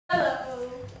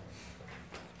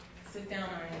Sit down,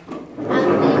 Ariel.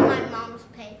 I'll leave my mom's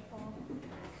paper.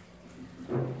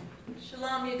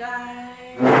 Shalom, you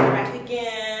guys. We're back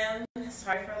again.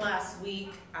 Sorry for last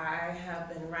week. I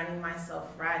have been running myself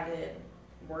ragged,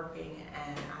 working,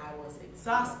 and I was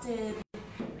exhausted,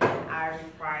 and I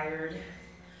required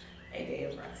a day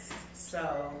of rest.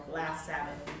 So last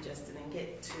Sabbath, we just didn't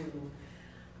get to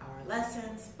our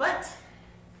lessons, but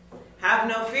have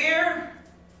no fear.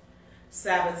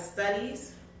 Sabbath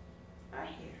studies are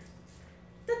here.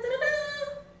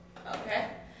 Da-da-da-da. Okay,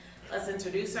 let's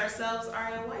introduce ourselves.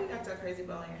 Aria, why you got that crazy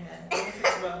bow on your head? Let me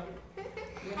fix the bow.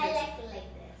 I like it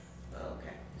like this.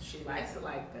 Okay, she likes it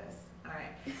like this. All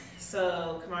right,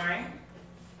 so Kamari,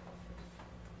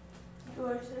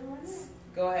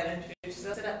 go ahead and introduce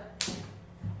yourself. Sit up.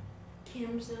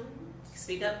 Kim Zones.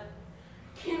 Speak up.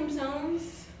 Kim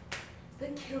Zones. The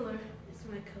Killer is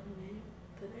my code name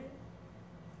today.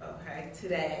 Okay,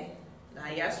 today,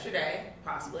 not yesterday,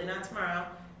 possibly not tomorrow.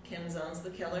 Kim Zone's the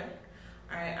Killer.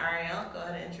 All right, Ariel, go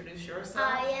ahead and introduce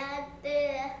yourself. Aria,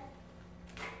 the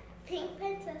pink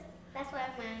princess. That's why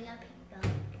I'm wearing a pink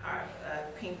bow. All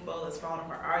right, pink bowl is falling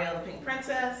for Ariel, the Pink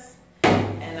Princess.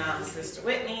 And Sister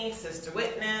Whitney, Sister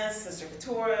Witness, Sister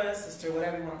Keturah, Sister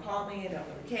whatever you want to call me. I don't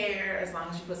really care as long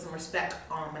as you put some respect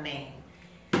on my name.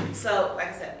 So, like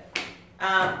I said,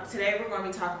 today we're going to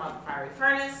be talking about the fiery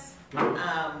furnace.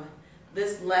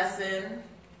 This lesson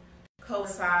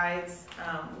coincides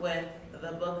with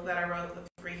the book that I wrote, The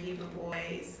Three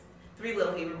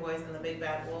Little Hebrew Boys and the Big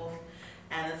Bad Wolf.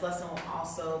 And this lesson will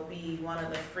also be one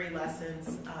of the free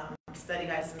lessons, study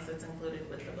guides that's included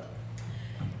with the book.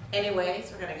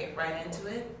 Anyways, we're going to get right into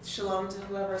it. Shalom to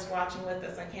whoever's watching with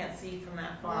us. I can't see from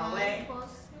that far away.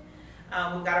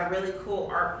 We've got a really cool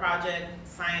art project,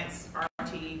 science,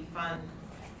 arty, fun,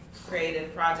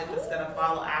 creative project that's going to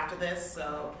follow after this.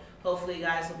 So hopefully you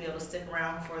guys will be able to stick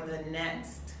around for the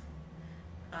next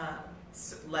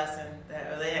lesson,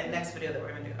 or the next video that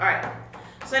we're going to do. All right.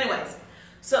 So anyways,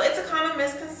 so it's a common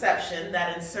misconception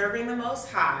that in serving the Most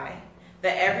High,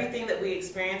 that everything that we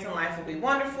experience in life will be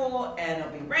wonderful and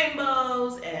it'll be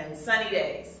rainbows and sunny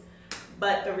days.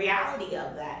 But the reality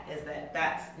of that is that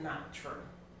that's not true.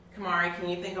 Kamari, can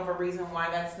you think of a reason why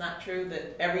that's not true?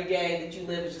 That every day that you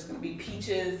live is just going to be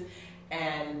peaches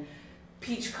and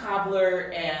peach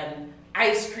cobbler and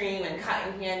ice cream and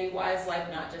cotton candy? Why is life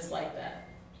not just like that?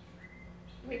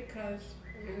 Because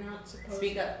you're not supposed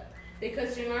Speak up.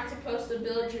 Because you're not supposed to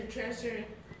build your treasure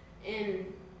in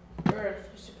earth.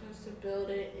 You're supposed to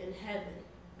build it in heaven.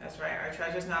 That's right. Our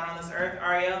treasure's not on this earth.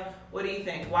 Ariel, what do you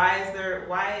think? Why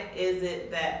is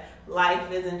it that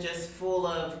life isn't just full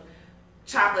of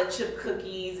chocolate chip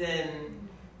cookies and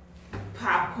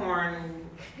popcorn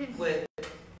with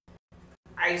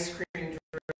ice cream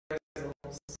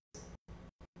drizzles?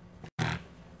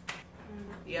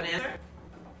 You have an answer?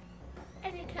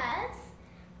 Because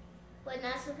we're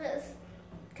not supposed,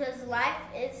 because life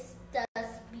is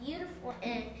just beautiful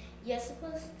and you're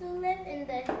supposed to live in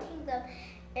the kingdom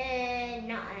and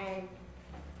not in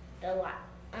the life.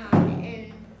 And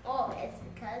it's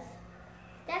because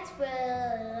that's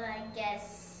where I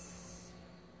guess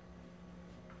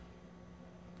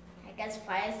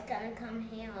fire's gonna come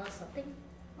here or something.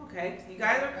 Okay, so you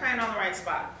guys are kind of on the right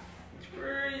spot.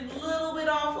 We're a little bit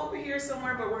off over here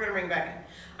somewhere, but we're going to bring it back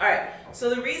in. All right,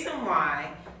 so the reason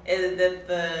why is that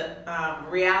the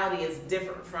reality is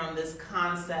different from this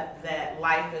concept that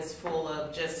life is full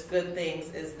of just good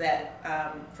things is that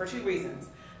for two reasons.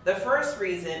 The first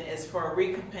reason is for a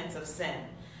recompense of sin.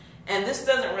 And this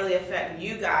doesn't really affect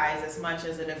you guys as much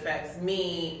as it affects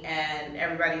me and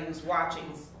everybody who's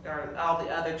watching, or all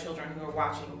the other children who are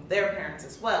watching their parents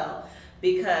as well.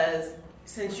 Because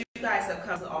since you guys have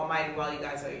come to the Almighty while you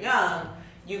guys are young,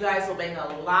 you guys will make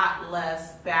a lot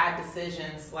less bad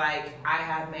decisions like I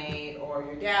have made, or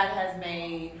your dad has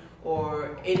made,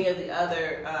 or any of the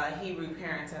other Hebrew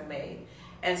parents have made.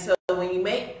 And so when you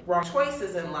make wrong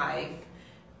choices in life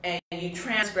and you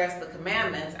transgress the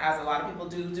commandments, as a lot of people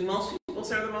do most people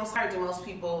serve the Most High, or do most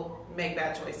people make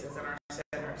bad choices and are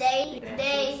sinners?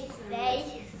 They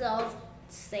serve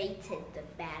Satan, the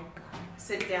bad guy.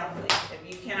 Sit down, please. If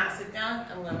you cannot sit down,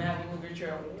 I'm going to have you move your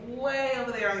chair way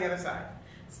over there on the other side.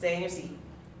 Stay in your seat.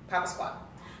 Pop a squat.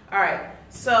 All right.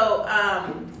 So,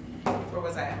 where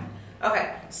was I at?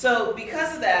 Okay. So,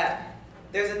 because of that,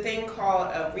 there's a thing called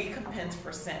a recompense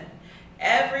for sin.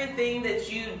 Everything that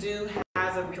you do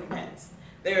has a recompense.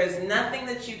 There is nothing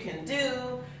that you can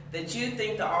do that you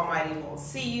think the Almighty won't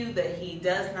see you, that He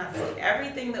does not see.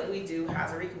 Everything that we do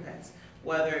has a recompense.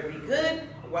 Whether it be good,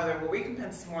 whether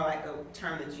recompense is more like a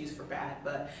term that's used for bad.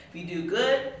 But if you do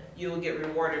good, you will get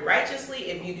rewarded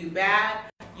righteously. If you do bad,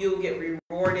 you'll get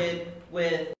rewarded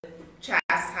with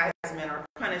chastisement or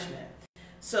punishment.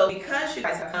 So because you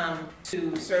guys have come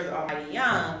to serve the Almighty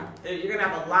Young, you're going to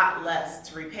have a lot less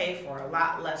to repay for, a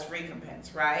lot less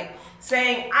recompense, right?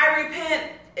 Saying, I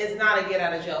repent is not a get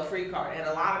out of jail free card. And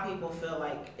a lot of people feel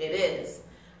like it is.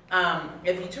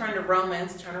 If you turn to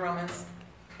Romans, Romans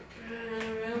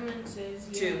says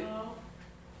 2.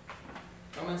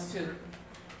 Romans 2.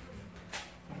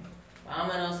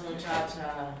 Vámonos,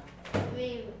 muchacha.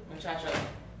 Muchacho.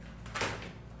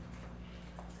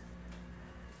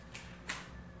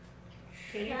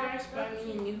 Can you guys buy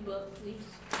me a new book, please?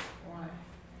 Why?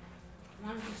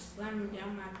 I'm just slamming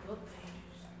down my book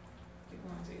pages. Keep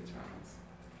going to your Romans.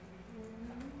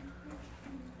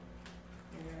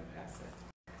 You're going to pass it.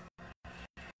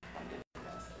 You did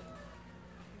pass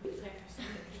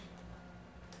it.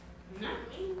 Not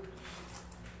me.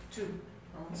 2.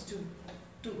 Romans 2.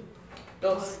 2.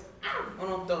 Dos.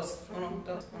 Uno, dos. Uno,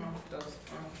 dos. Uno, dos.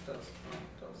 Uno, dos. Uno,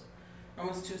 dos.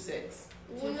 Romans 2:6.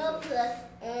 Uno plus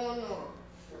uno.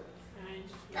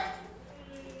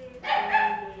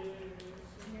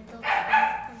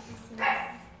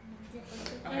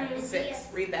 Okay,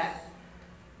 6. Read that.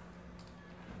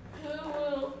 Who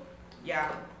will?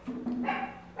 Yeah.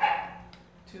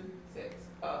 2:6.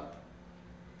 Oh.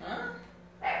 Huh?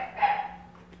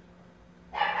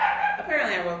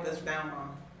 Apparently I wrote this down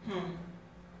wrong.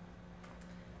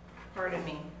 Pardon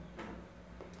me.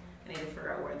 I need to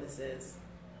figure out where this is.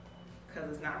 Because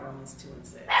it's not Romans 2 and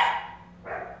 6.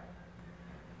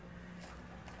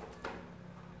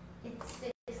 It's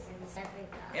 6 and 7.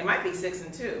 It might be 6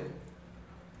 and 2.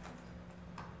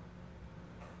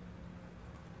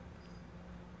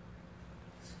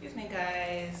 Excuse me,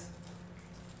 guys.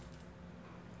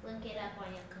 Look it up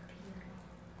on your computer.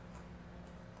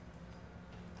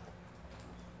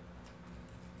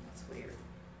 That's weird.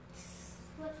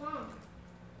 What's wrong?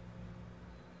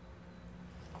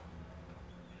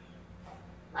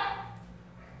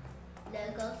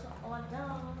 There goes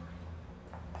order.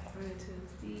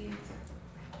 Deeds.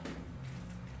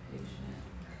 Patient.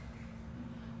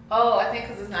 Oh, I think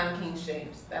because it's not in King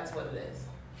James. That's what it is.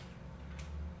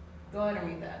 Go ahead and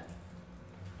read that.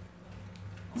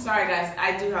 Sorry, guys.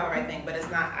 I do have the right thing, but it's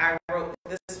not. I wrote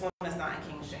this one is not in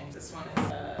King James. This one is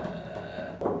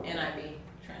NIV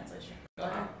translation. Go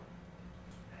ahead.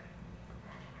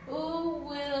 Who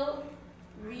will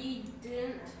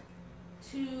redent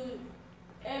to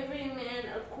every man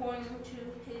according to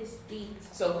his deeds?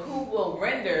 So who will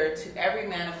render to every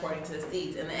man according to his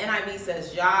deeds? And the NIV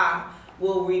says Yah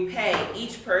will repay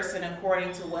each person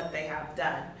according to what they have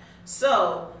done.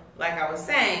 So, like I was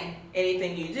saying,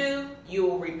 anything you do, you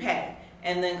will repay.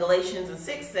 And then Galatians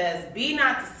 6 says, be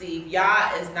not deceived,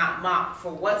 Yah is not mocked,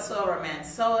 for whatsoever man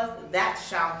soweth, that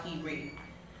shall he reap.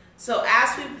 So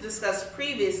as we've discussed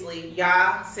previously,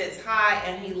 Yah sits high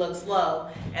and he looks low.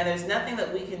 And there's nothing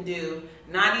that we can do,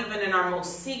 not even in our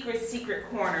most secret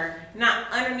corner,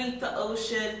 not underneath the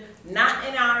ocean, not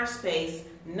in outer space,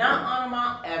 not on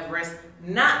Mount Everest,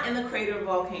 not in the crater of a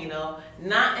volcano,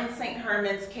 not in St.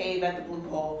 Herman's cave at the Blue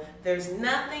Pole. There's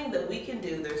nothing that we can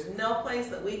do. There's no place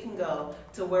that we can go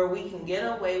to where we can get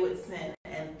away with sin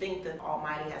and think that the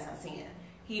Almighty hasn't seen it.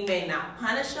 He may not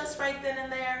punish us right then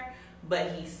and there,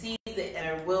 but he sees it and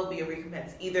there will be a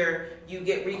recompense. Either you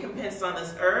get recompensed on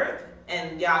this earth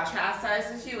and Yah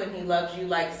chastises you and he loves you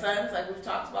like sons, like we've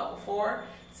talked about before.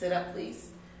 Sit up,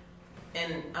 please.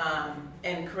 In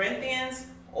Corinthians,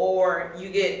 or you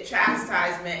get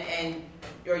chastisement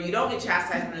or you don't get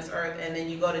chastisement on this earth and then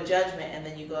you go to judgment and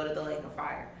then you go to the lake of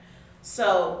fire.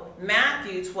 So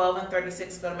Matthew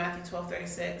 12:36, go to Matthew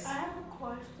 12:36. I have a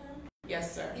question.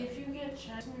 Yes, sir. If you get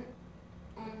chastisement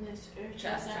on this earth,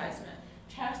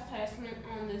 Chastisement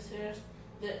on this earth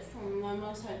that from the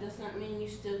Most High, does that mean you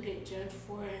still get judged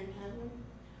for it in heaven?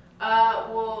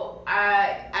 Well,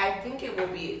 I think it will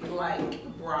be like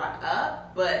brought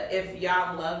up, but if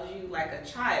Yah loves you like a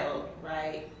child,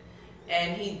 right,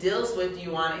 and he deals with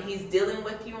you on it, he's dealing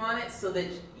with you on it so that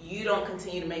you don't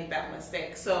continue to make that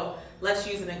mistake. So let's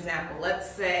use an example.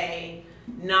 Let's say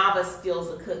Nava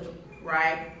steals a cookie,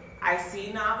 right? I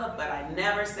see Nava, but I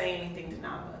never say anything to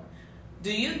Nava.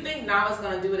 Do you think Nava's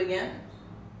going to do it again?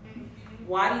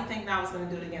 Why do you think Nava's going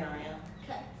to do it again, Ariel?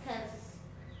 Because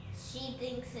she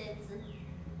thinks it's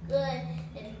good,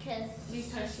 and because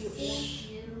she sees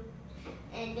you,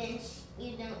 and then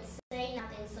you don't say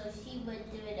nothing, so she would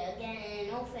do it again.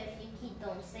 And also if you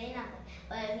don't say nothing,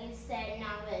 but if you say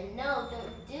no,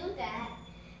 don't do that,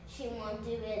 she won't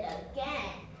do it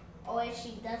again. Or if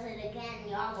she does it again,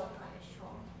 y'all will punish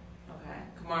her. Okay.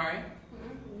 Kamari?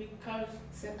 Because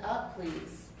Sit up,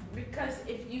 please. Because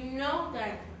if you know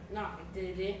that Napa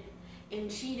did it,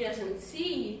 and she doesn't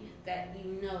see that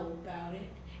you know about it,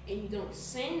 and you don't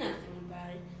say nothing about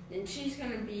it, then she's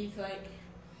gonna be like,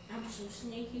 I'm so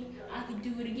sneaky, I could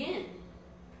do it again.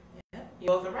 Yeah, you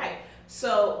both are right.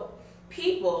 So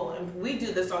people, and we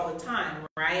do this all the time,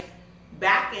 right?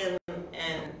 Back in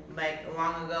like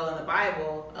long ago in the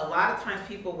Bible, a lot of times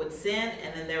people would sin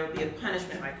and then there would be a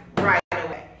punishment like right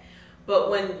away. But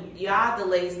when Yah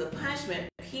delays the punishment,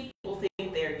 people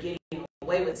think they're getting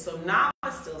away with it. So Nava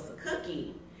steals the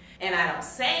cookie and I don't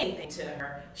say anything to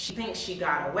her. She thinks she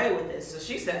got away with it. So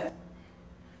she says,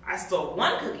 I stole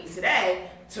 1 cookie today.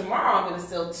 Tomorrow I'm going to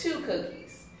steal 2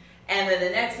 cookies. And then the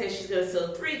next day she's going to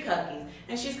steal 3 cookies.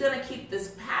 And she's going to keep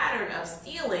this pattern of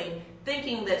stealing,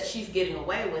 thinking that she's getting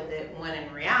away with it, when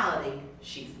in reality,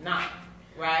 she's not.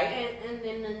 Right? And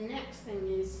then the next thing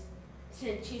is,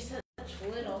 since she's such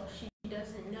little, she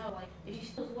doesn't know, like, if she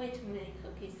steals way too many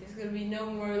cookies, there's going to be no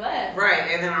more left.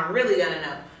 Right, and then I'm really going to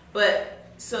know. But,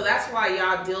 so that's why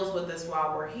Yah deals with us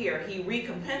while we're here. He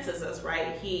recompenses us,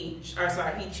 right? He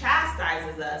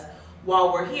chastises us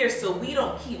while we're here, so we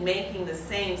don't keep making the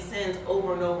same sins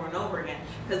over and over and over again.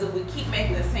 Because if we keep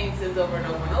making the same sins over and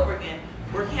over and over again,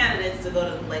 we're candidates to go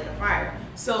to the lake of fire.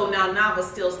 So now Nava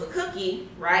steals the cookie,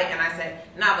 right? And I say,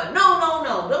 Nava,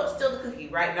 no, don't steal the cookie,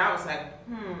 right? Nava's like,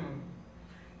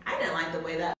 I didn't like the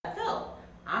way that felt.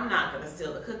 I'm not going to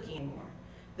steal the cookie anymore.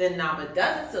 Then Nava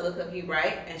doesn't steal the cookie,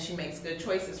 right? And she makes good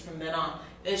choices from then on.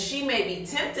 Then she may be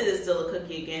tempted to steal the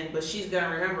cookie again, but she's going to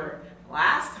remember,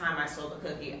 last time I stole the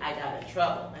cookie, I got in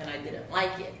trouble and I didn't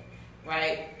like it,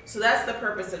 right? So that's the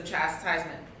purpose of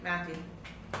chastisement. Matthew.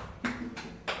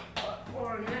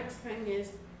 Or next thing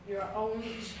is your own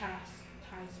chastisement.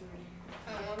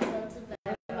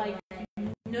 Like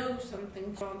you know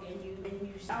something's wrong and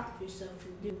you stop yourself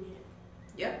from doing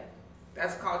it. Yep,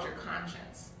 that's called your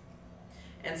conscience.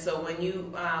 And so when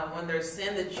you when there's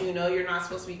sin that you know you're not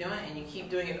supposed to be doing and you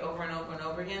keep doing it over and over and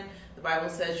over again, the Bible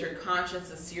says your conscience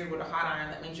is seared with a hot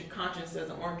iron. That means your conscience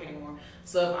doesn't work anymore.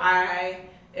 So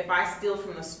if I steal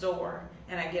from the store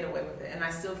and I get away with it, and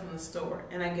I steal from the store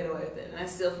and I get away with it, and I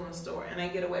steal from the store and I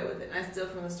get away with it, and I steal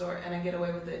from the store and I get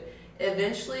away with it,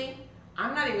 eventually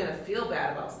I'm not even going to feel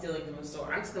bad about stealing from the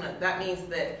store. That means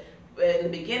that in the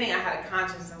beginning I had a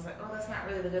conscience and I was like, oh, that's not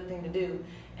really the good thing to do.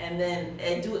 And then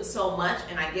I do it so much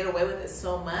and I get away with it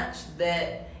so much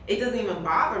that it doesn't even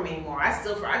bother me anymore. I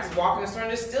just walk in the store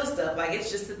and just steal stuff. Like, it's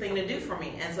just the thing to do for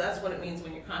me. And so that's what it means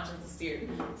when your conscience is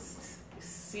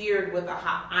seared with a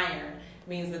hot iron. It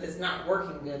means that it's not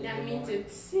working good anymore. That means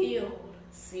it's sealed.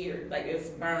 Seared, like it's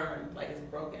burned, like it's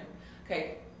broken.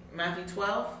 Okay, Matthew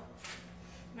 12.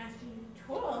 Matthew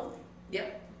 12?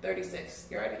 Yep, 36.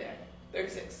 You're already there.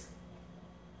 36.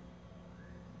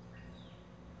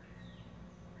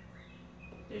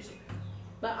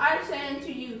 But I say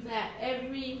unto you that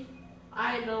every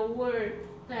idle word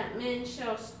that men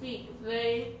shall speak,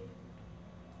 they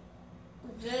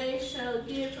shall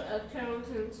give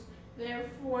accountance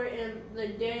therefore in the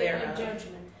day of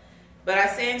judgment. But I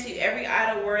say unto you, every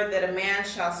idle word that a man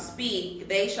shall speak,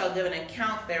 they shall give an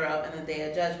account thereof in the day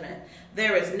of judgment.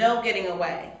 There is no getting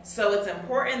away. So it's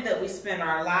important that we spend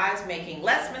our lives making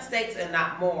less mistakes and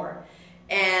not more.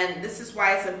 And this is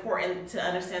why it's important to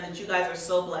understand that you guys are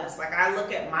so blessed. Like, I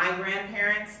look at my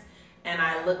grandparents, and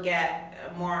I look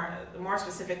at more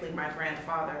specifically my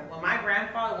grandfather.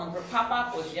 When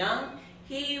Papa was young,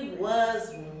 he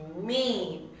was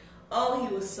mean. Oh,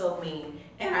 he was so mean.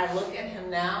 And I look at him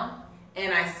now,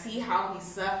 and I see how he's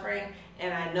suffering,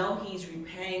 and I know he's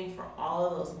repaying for all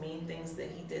of those mean things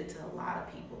that he did to a lot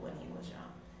of people when he was young.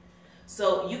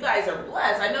 So you guys are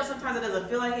blessed. I know sometimes it doesn't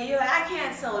feel like it. You're like, I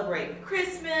can't celebrate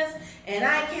Christmas, and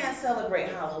I can't celebrate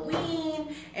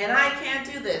Halloween, and I can't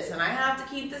do this, and I have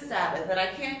to keep the Sabbath, and I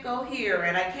can't go here,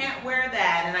 and I can't wear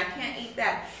that, and I can't eat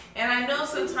that. And I know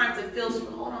sometimes it feels,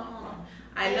 hold on.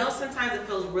 I know sometimes it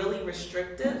feels really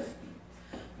restrictive,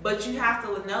 but you have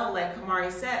to know, like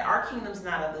Kamari said, our kingdom's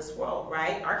not of this world,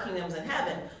 right? Our kingdom's in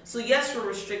heaven. So yes, we're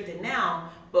restricted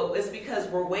now, but it's because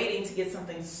we're waiting to get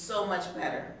something so much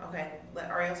better. Okay, let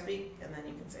Ariel speak, and then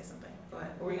you can say something. Go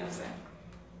ahead. What were you going to say?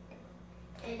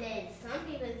 And then some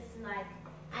people, it's like,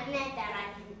 I meant that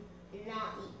I can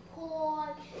not eat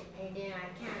pork, and then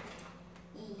I can't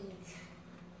eat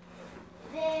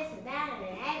this and that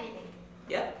and everything.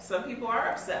 Yep, some people are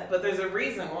upset, but there's a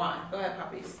reason why. Go ahead,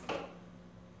 puppies.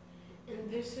 And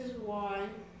this is why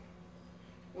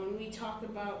when we talk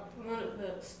about one of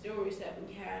the stories that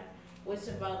we had was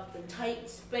about the tight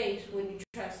space when you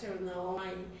try to serve the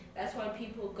Almighty. That's why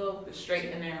people go the straight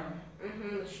and narrow.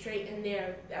 The straight and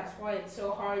narrow. That's why it's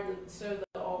so hard to serve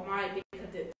the Almighty,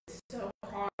 because it's so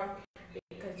hard,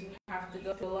 because you have to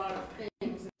go through a lot of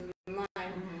things in life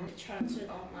to try to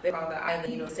They call the eye of the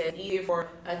needle. It says easier for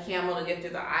a camel to get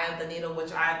through the eye of the needle,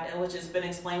 which has been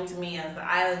explained to me as the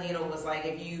eye of the needle was like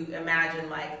if you imagine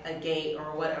like a gate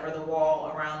or whatever, the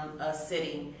wall around a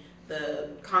city, the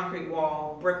concrete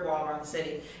wall, brick wall around the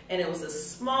city, and it was a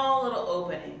small little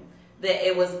opening that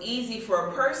it was easy for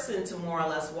a person to more or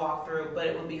less walk through, but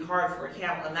it would be hard for a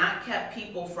camel, and that kept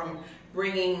people from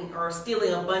bringing or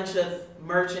stealing a bunch of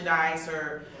merchandise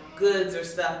or goods or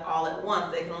stuff all at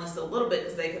once. They can only steal a little bit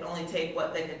because they could only take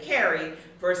what they could carry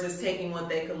versus taking what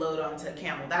they could load onto a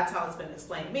camel. That's how it's been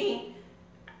explained to me.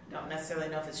 I don't necessarily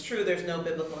know if it's true. There's no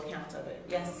biblical account of it.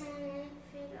 Yes?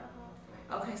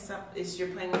 Okay, stop. You're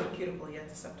playing with your cuticle. You have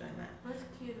to stop doing that. What's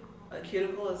cuticle? A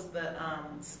cuticle is the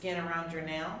skin around your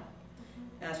nail.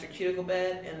 That's your cuticle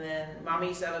bed, and then mommy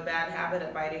used to have a bad habit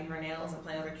of biting her nails and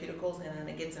playing with her cuticles, and then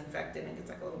it gets infected and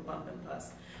gets like a little bump and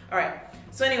pus. All right,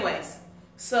 so anyways,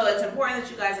 so it's important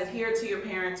that you guys adhere to your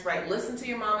parents, right? Listen to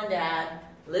your mom and dad.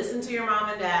 Listen to your mom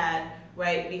and dad,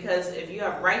 right? Because if you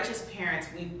have righteous parents,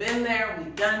 we've been there,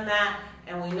 we've done that,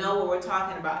 and we know what we're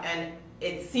talking about. And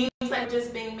it seems like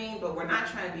just being mean, but we're not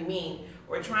trying to be mean.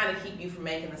 We're trying to keep you from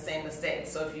making the same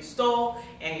mistakes. So if you stole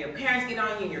and your parents get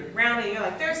on you and you're grounded and you're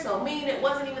like, they're so mean, it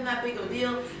wasn't even that big of a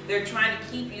deal. They're trying to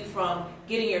keep you from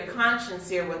getting your conscience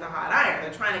seared with a hot iron.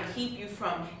 They're trying to keep you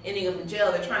from ending up in jail.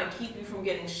 They're trying to keep you from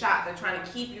getting shot. They're trying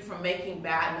to keep you from making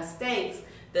bad mistakes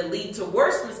that lead to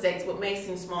worse mistakes. What may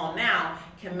seem small now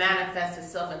can manifest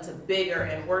itself into bigger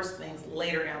and worse things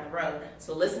later down the road.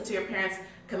 So listen to your parents.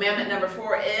 Commandment number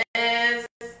 4 is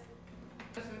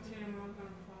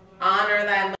honor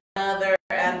thy mother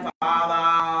and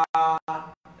father.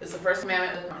 It's the first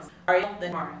commandment with promise. Are you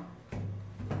then Kamari?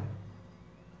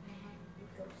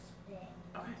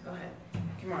 Okay, go ahead.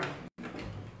 Kamari.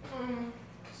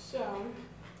 So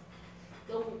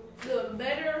the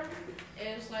better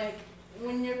is like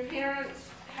when your parents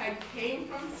had came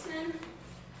from sin,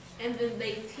 and then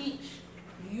they teach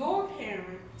your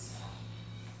parents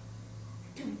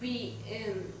to be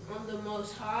on the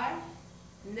Most High.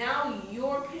 Now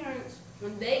your parents,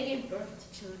 when they give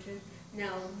birth to children,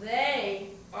 now they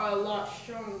are a lot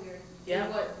stronger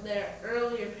than what their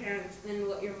earlier parents, than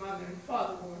what your mother and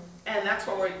father were. And that's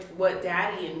what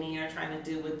Daddy and me are trying to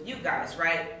do with you guys,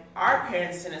 right? Our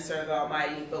parents didn't serve the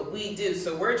Almighty, but we do.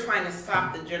 So we're trying to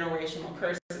stop the generational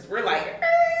curses. We're like,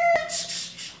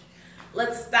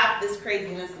 let's stop this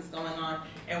craziness that's going on.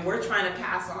 And we're trying to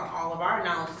pass on all of our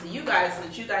knowledge to you guys so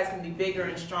that you guys can be bigger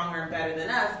and stronger and better than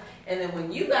us. And then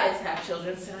when you guys have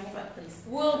children, sit on your butt, please.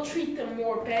 We'll treat them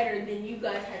more better than you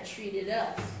guys had treated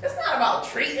us. It's not about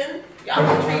treating. Y'all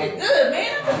been treated good,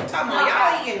 man. I'm talking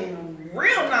about y'all eating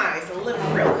real nice and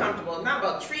living real comfortable. It's not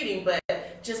about treating, but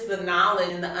just the knowledge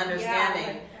and the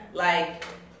understanding. Like,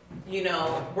 you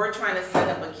know, we're trying to set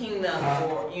up a kingdom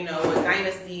or, you know, a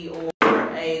dynasty or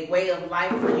a way of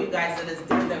life for you guys that is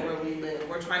different than where we live.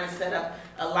 We're trying to set up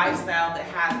a lifestyle that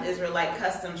has Israelite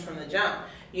customs from the jump.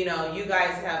 You know, you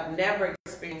guys have never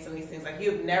experienced some of these things. Like,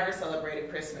 you've never celebrated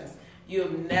Christmas. You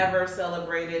have never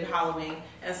celebrated Halloween.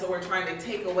 And so we're trying to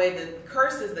take away the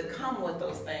curses that come with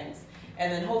those things.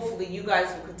 And then hopefully you guys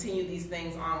will continue these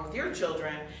things on with your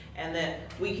children, and that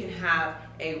we can have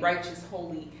a righteous,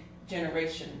 holy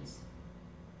generations.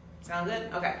 Sound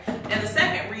good? Okay. And the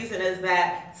second reason is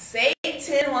that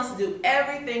Satan wants to do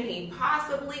everything he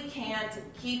possibly can to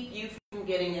keep you from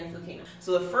getting into the kingdom.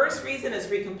 So the first reason is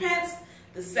recompense.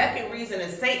 The second reason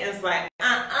is Satan's like,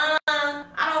 I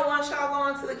don't want y'all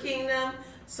going to the kingdom.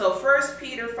 So 1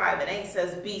 Peter 5:8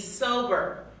 says, be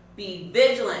sober, be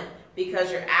vigilant,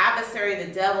 because your adversary,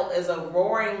 the devil, is a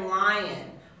roaring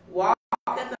lion, walketh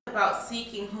about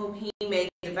seeking whom he may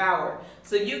devour.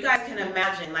 So you guys can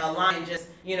imagine like a lion just,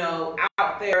 you know,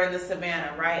 out there in the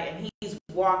savannah, right? And he's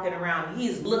walking around,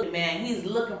 he's looking, man, he's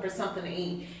looking for something to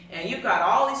eat. And you've got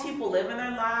all these people living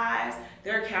their lives,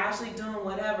 they're casually doing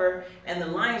whatever, and the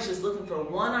lion's just looking for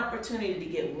one opportunity to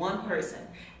get one person.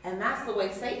 And that's the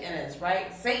way Satan is,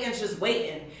 right? Satan's just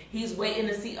waiting. He's waiting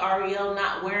to see Ariel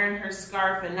not wearing her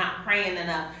scarf and not praying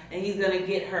enough, and he's going to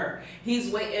get her.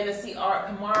 He's waiting to see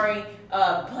Kamari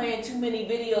playing too many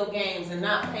video games and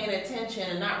not paying attention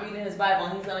and not reading his Bible,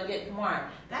 and he's going to get Kamari.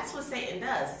 That's what Satan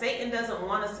does. Satan doesn't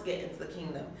want us to get into the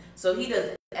kingdom. So he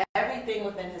does everything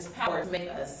within his power to make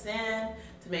us sin,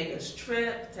 to make us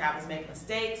trip, to have us make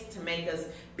mistakes, to make us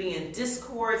be in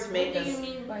discord, to make us... What do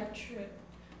you mean by trip?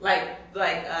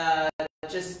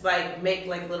 Just like make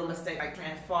like little mistakes, like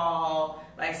trying to fall.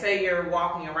 Like say you're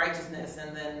walking in righteousness,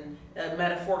 and then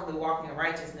metaphorically walking in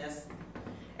righteousness,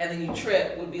 and then you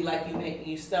trip would be like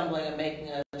you stumbling and making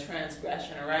a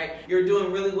transgression, all right? You're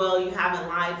doing really well, you haven't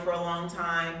lied for a long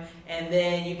time, and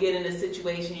then you get in a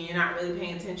situation and you're not really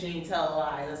paying attention and you tell a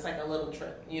lie. That's like a little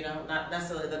trip, you know? Not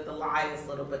necessarily that the lie is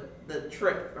little, but the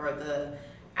trip or the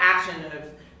action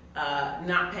of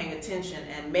not paying attention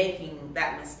and making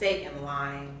that mistake in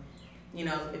lying, you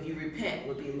know, if you repent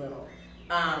would be little.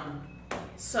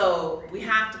 So we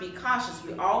have to be cautious.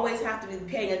 We always have to be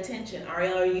paying attention.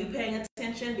 Ariel, are you paying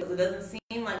attention? Because it doesn't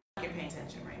seem like you're paying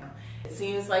attention right now. It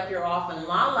seems like you're off in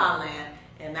la la land,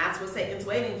 and that's what Satan's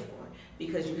waiting for.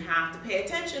 Because you have to pay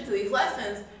attention to these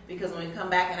lessons, because when we come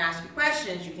back and ask you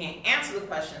questions, you can't answer the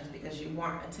questions because you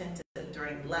weren't attentive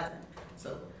during the lesson.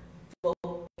 So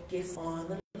focus on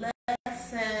the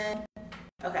lesson.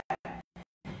 Okay.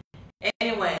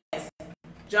 Anyways,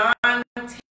 John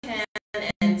 10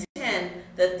 and 10,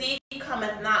 the thief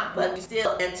cometh not but to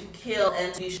steal and to kill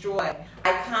and to destroy.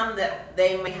 I come that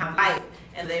they may have life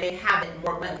and they may have it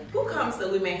more abundantly. Who comes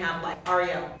that we may have life?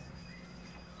 Ariel.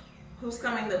 Who's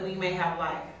coming that we may have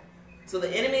life? So the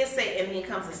enemy is Satan. He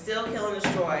comes to steal, kill, and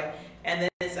destroy. And then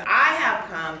it's I have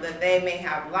come that they may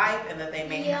have life and that they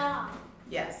may have.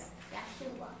 Yes.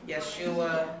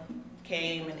 Yeshua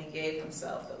came and he gave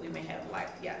himself that we may have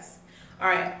life. Yes. All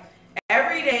right.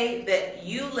 Every day that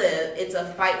you live, it's a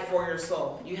fight for your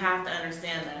soul. You have to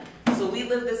understand that. So we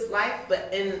live this life, but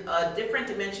in a different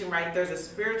dimension, right? There's a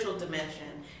spiritual dimension.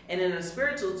 And in a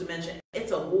spiritual dimension,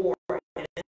 it's a war. And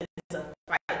it's a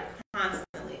fight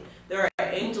constantly. There are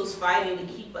angels fighting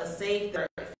to keep us safe. They're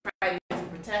fighting to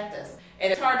protect us.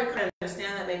 And it's hard to kind of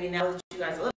understand that maybe now that you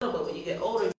guys a little bit. When you get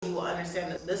older, you will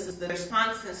understand that there's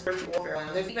constant spiritual warfare.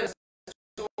 There's even a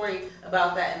story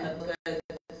about that in the book of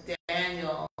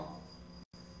Daniel,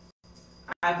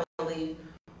 I believe,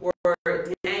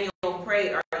 where Daniel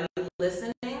prayed. Are you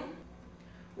listening?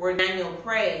 Where Daniel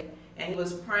prayed, and he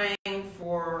was praying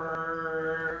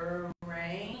for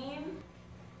rain,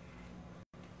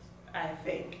 I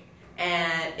think.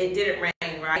 And it didn't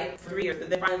rain, right? For 3 years, but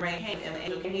then finally rain came, and the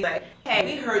angel came. He's like, hey,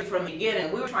 we heard from the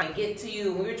beginning. We were trying to get to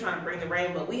you, and we were trying to bring the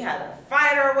rain, but we had to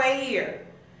fight our way here,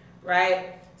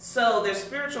 right? So there's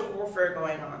spiritual warfare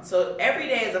going on. So every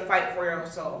day is a fight for your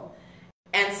soul.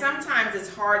 And sometimes it's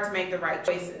hard to make the right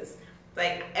choices.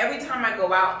 Like every time I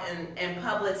go out in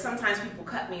public, sometimes people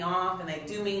cut me off and they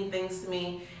do mean things to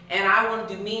me. And I want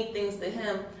to do mean things to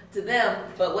them.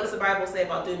 But what does the Bible say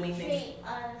about doing mean things? Treat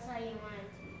others how you want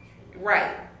to be treated.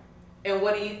 Right. And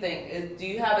what do you think? Do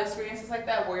you have experiences like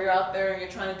that where you're out there and you're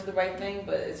trying to do the right thing,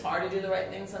 but it's hard to do the right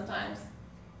thing sometimes?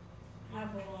 I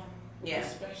have a lot. Yeah.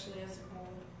 Especially as a boy.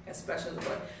 Especially the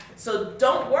boy. So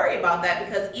don't worry about that,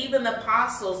 because even the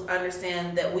apostles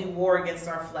understand that we war against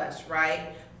our flesh,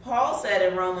 right? Paul said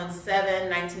in Romans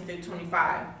 7:19 through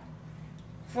 25,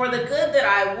 for the good that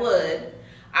I would,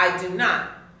 I do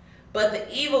not, but the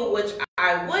evil which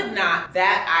I would not,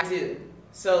 that I do.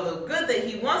 So the good that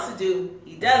he wants to do,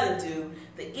 he doesn't do.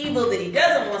 The evil that he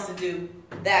doesn't want to do,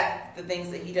 that's the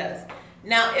things that he does.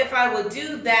 Now, if I would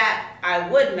do that I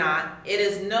would not, it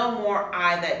is no more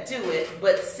I that do it,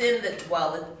 but sin that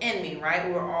dwelleth in me, right?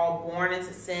 We're all born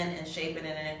into sin and shapen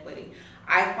in iniquity.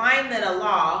 I find then a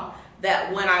law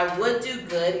that when I would do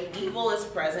good, evil is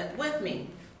present with me.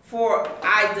 For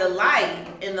I delight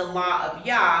in the law of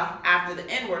Yah after the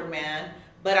inward man,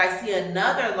 but I see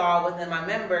another law within my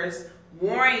members,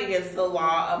 warring against the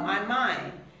law of my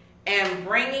mind, and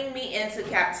bringing me into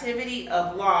captivity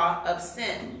of law of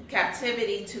sin,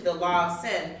 captivity to the law of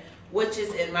sin, which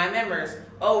is in my members.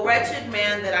 O wretched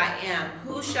man that I am,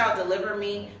 who shall deliver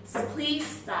me? Please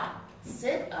stop.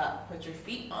 Sit up. Put your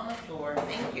feet on the floor.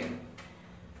 Thank you.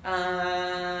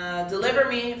 Deliver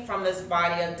me from this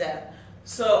body of death.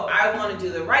 So I want to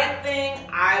do the right thing.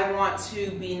 I want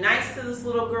to be nice to this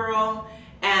little girl.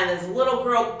 And this little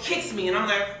girl kicks me. And I'm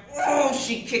like, oh,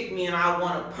 she kicked me. And I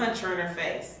want to punch her in her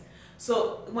face.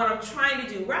 So when I'm trying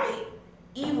to do right,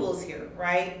 evil is here,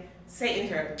 right? Satan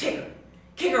here,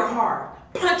 kick her hard,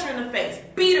 punch her in the face,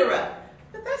 beat her up.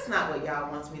 But that's not what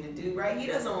y'all wants me to do, right? He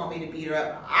doesn't want me to beat her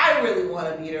up. I really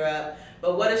want to beat her up.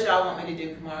 But what does y'all want me to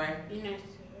do, Kamari? Be nice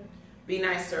to her. Be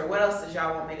nice to her. What else does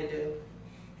y'all want me to do?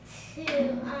 To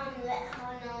let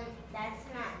her know that's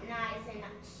not nice and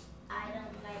I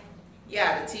don't like.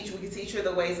 Yeah, we can teach her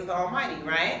the ways of the Almighty,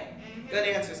 right? Mm-hmm. Good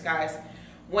answers, guys.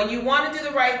 When you want to do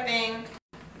the right thing,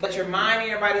 but your mind and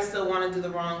your body still want to do the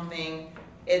wrong thing,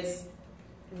 it's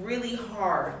really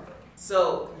hard.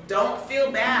 So don't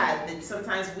feel bad that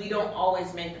sometimes we don't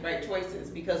always make the right choices,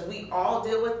 because we all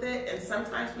deal with it and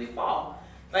sometimes we fall.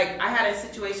 Like I had a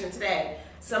situation today.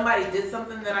 Somebody did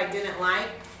something that I didn't like.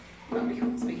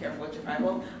 Be careful with your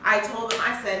Bible. I told them,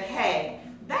 I said, hey,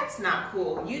 that's not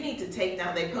cool. You need to take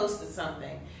down, they posted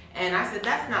something. And I said,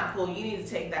 that's not cool. You need to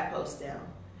take that post down,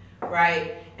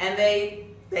 right? And they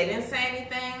didn't say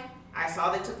anything. I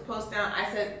saw they took the post down.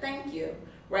 I said, thank you,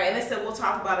 right? And they said, we'll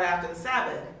talk about it after the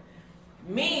Sabbath.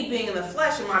 Me being in the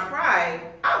flesh and my pride,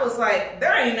 I was like,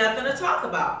 there ain't nothing to talk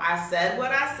about. I said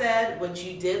what I said. What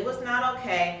you did was not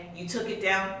okay. You took it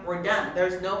down. We're done.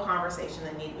 There's no conversation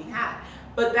that need to be had.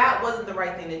 But that wasn't the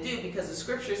right thing to do, because the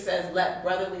scripture says, let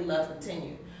brotherly love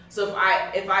continue. So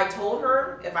if I told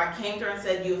her, if I came to her and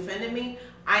said, you offended me,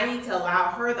 I need to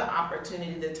allow her the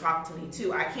opportunity to talk to me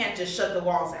too. I can't just shut the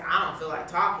wall and say, I don't feel like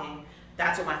talking.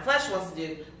 That's what my flesh wants to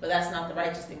do, but that's not the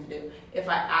righteous thing to do. If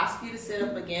I ask you to sit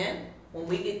up again, when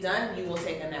we get done, you will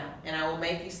take a nap. And I will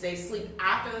make you stay asleep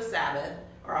after the Sabbath,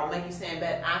 or I'll make you stay in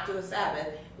bed after the Sabbath,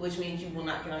 which means you will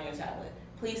not get on your tablet.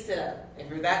 Please sit up. If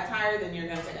you're that tired, then you're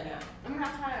going to take a nap. I'm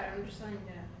not tired. I'm just laying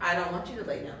down. I don't want you to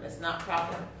lay down. It's not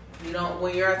proper. You don't.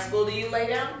 When you're at school, do you lay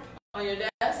down on your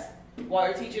desk while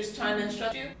your teacher's trying to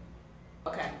instruct you?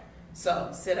 Okay. So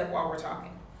sit up while we're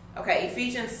talking. Okay.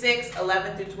 Ephesians 6,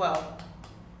 11 through 12.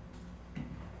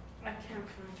 I can't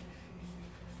find Ephesians.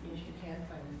 Yes, you can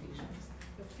find Ephesians.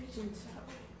 Ephesians.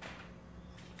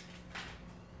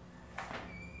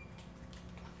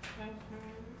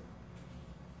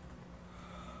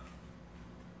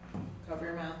 Cover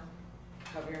your mouth.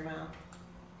 Cover your mouth.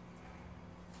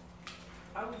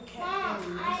 Mom,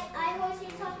 I was you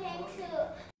talking to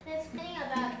Miss Minnie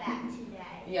about that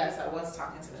today. Yes, I was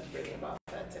talking to Miss Brittany about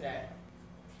that today.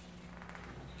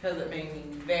 Because it made me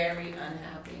very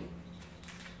unhappy.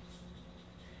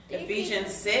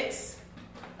 Ephesians 6,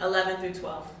 11 through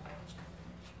 12.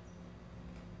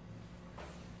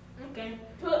 Okay.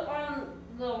 Put on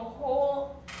the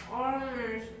whole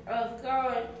armor of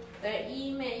God, that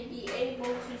ye may be able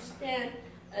to stand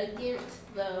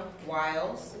against the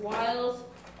Wiles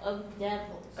of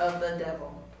devils. of the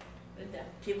devil. The devil.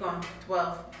 Keep going.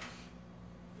 12.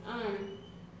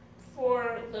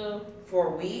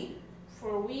 For we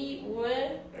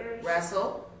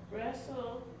Wrestle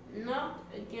not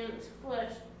against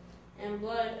flesh and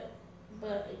blood,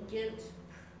 but against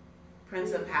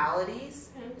principalities,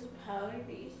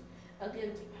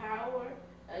 against power,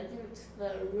 against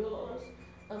the rulers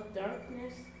of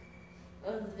darkness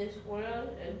of this world,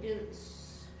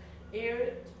 against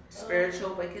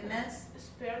spiritual wickedness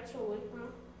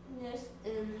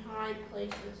in high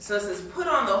places. So it says, put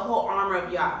on the whole armor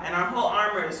of Yah. And our whole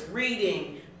armor is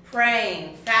reading,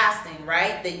 praying, fasting,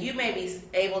 right? That you may be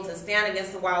able to stand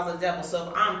against the wiles of the devil. So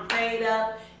if I'm prayed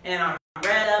up and I'm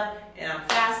read up and I'm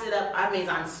fasted up, that means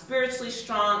I'm spiritually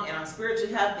strong and I'm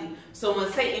spiritually healthy. So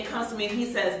when Satan comes to me and he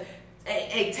says,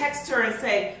 hey, text her and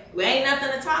say, we ain't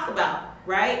nothing to talk about,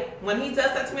 right? When he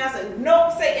does that to me, I say, no,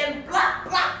 Satan, block,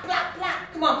 block, block,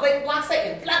 block. Come on, block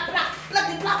Satan, block, block,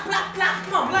 block, block, block, block.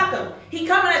 Come on, block him. He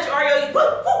coming at you, Ariel, you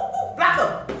whoop, whoop, whoop,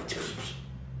 block him.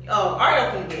 Oh,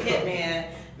 Ariel can get hit, man.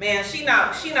 Man, she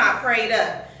not prayed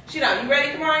up. She not, you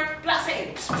ready, Kamari? Block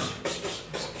Satan.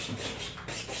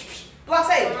 Block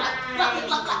Satan, block, block,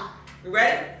 block, block. You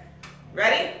ready?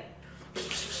 Ready?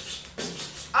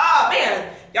 Oh,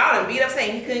 man. Y'all done beat up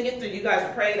Satan. He couldn't get through. You guys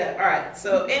are prayed up. All right.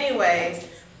 So anyways,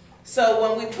 so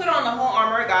when we put on the whole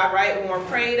armor of God, right, when we're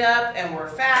prayed up and we're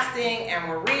fasting and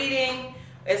we're reading,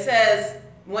 it says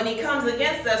when he comes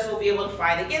against us, we'll be able to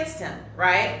fight against him,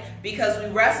 right? Because we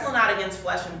wrestle not against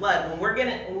flesh and blood. When we're in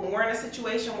a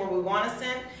situation where we want to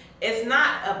sin, it's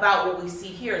not about what we see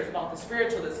here. It's about the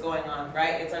spiritual that's going on,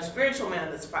 right? It's our spiritual man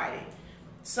that's fighting.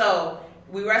 So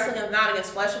we wrestle not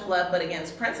against flesh and blood, but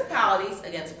against principalities,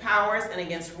 against powers, and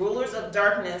against rulers of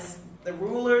darkness, the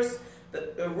rulers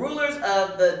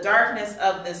of the darkness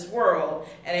of this world,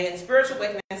 and against spiritual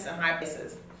wickedness in high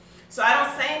places. So I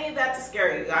don't say any of that to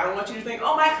scare you. I don't want you to think,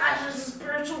 oh my gosh, there's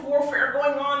spiritual warfare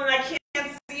going on and I can't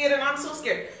see it and I'm so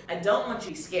scared. I don't want you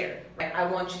to be scared. Right? I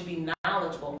want you to be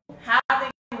knowledgeable.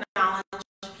 Having knowledge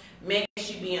makes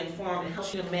you be informed and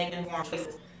helps you to make informed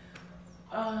choices.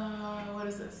 What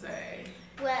does it say?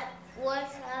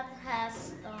 WhatsApp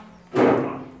has I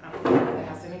don't know if it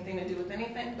has anything to do with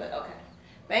anything, but okay.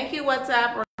 Thank you,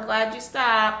 WhatsApp. We're glad you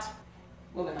stopped.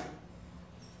 Moving on.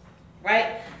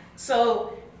 Right?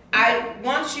 So I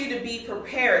want you to be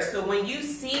prepared. So when you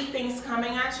see things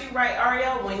coming at you, right,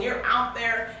 Ariel, when you're out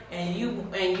there and you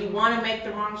want to make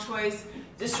the wrong choice,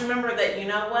 just remember that, you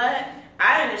know what?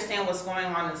 I understand what's going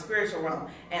on in the spiritual realm,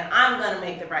 and I'm going to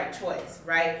make the right choice,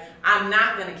 right? I'm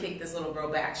not going to kick this little girl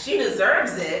back. She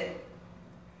deserves it.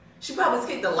 She probably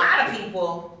kicked a lot of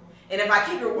people, and if I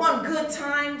kick her one good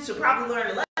time, she'll probably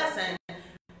learn a lesson,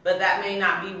 but that may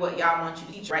not be what y'all want you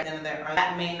to teach right then and there, or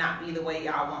that may not be the way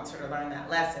y'all want her to learn that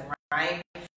lesson, right?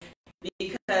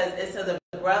 because it says the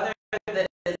brother that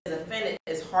is offended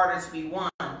is harder to be won.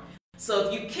 So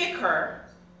if you kick her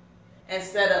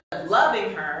instead of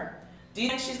loving her, do you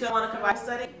think she's going to want to come Bible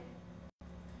study?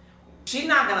 She's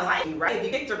not going to like you, right? If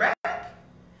you kicked her back.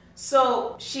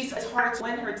 So it's harder to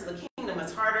win her to the kingdom.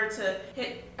 It's harder to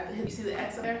hit. You see the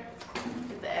X up there?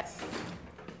 Hit the X.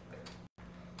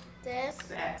 This?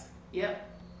 The X. Yep.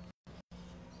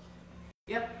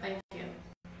 Yep, thank you.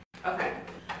 Okay.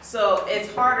 So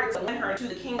it's harder to win her to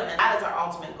the kingdom, and that is our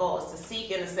ultimate goal, is to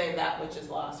seek and to save that which is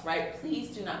lost, right? Please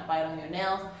do not bite on your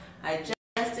nails. I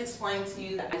just explained to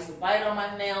you that I used to bite on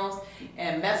my nails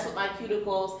and mess with my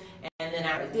cuticles, and then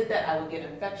after I did that, I would get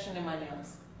infection in my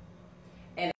nails.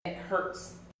 And it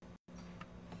hurts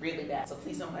really bad, so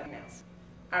please don't bite your nails.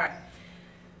 All right.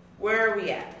 Where are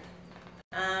we at?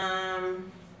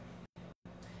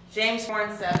 James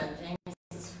 4:7. James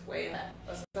is way left.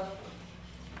 Let's go.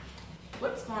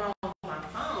 What's going on with my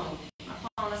phone? My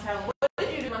phone is having. What did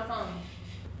you do to my phone?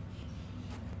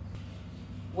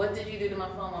 What did you do to my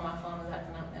phone when my phone is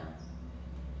acting up now?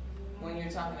 When you're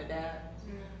talking to Dad?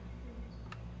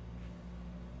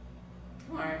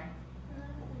 All right.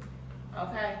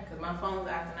 Okay, because my phone's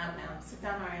acting up now. Sit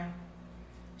down, Mariam.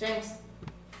 James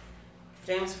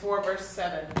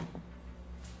 4:7.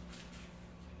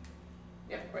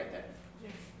 Yep, right there.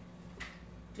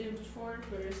 James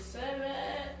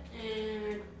 4:7,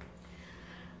 and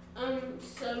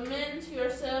submit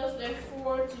yourselves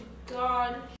therefore to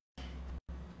God.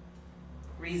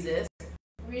 Resist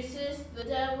the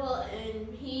devil, and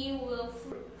he will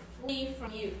flee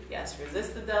from you. Yes,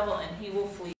 resist the devil, and he will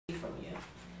flee from you.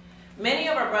 Many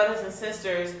of our brothers and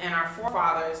sisters and our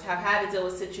forefathers have had to deal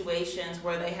with situations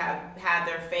where they have had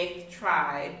their faith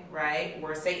tried, right?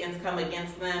 Where Satan's come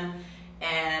against them,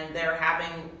 and they're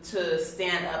having to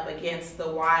stand up against the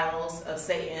wiles of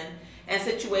Satan, and a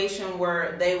situation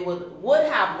where they would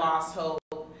have lost hope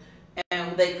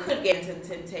and they could get into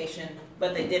temptation,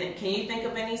 but they didn't. Can you think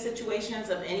of any situations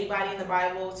of anybody in the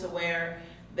Bible to where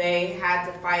they had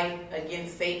to fight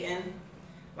against Satan,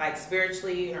 like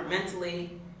spiritually or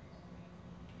mentally?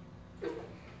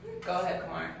 Go ahead,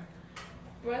 Kumar.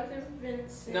 Brother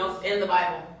Vincent. No, in the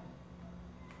Bible.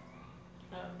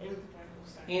 In the Bible,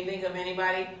 sorry. Can you think of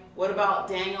anybody? What about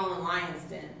Daniel in the lion's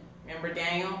den? Remember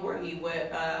Daniel, where he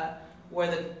would, where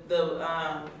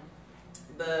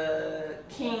the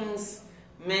king's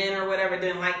men or whatever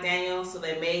didn't like Daniel, so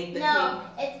they made the king. No,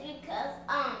 it's because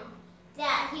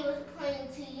that he was praying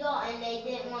to y'all, and they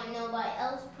didn't want nobody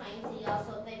else praying to y'all,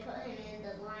 so they put him in the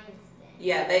lion's den.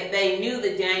 Yeah, they knew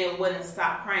that Daniel wouldn't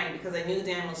stop praying because they knew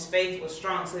Daniel's faith was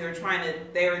strong, so they were trying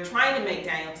to make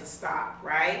Daniel to stop,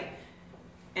 right?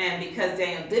 And because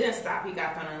Daniel didn't stop, he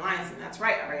got thrown in the lion's den. That's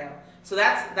right, Ariel. So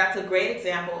that's a great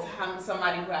example of how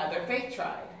somebody who had their faith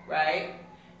tried, right?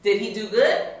 Did he do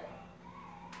good?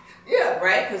 Yeah,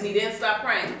 right? Because he didn't stop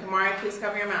praying. Kamari, please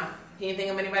cover your mouth. Can you think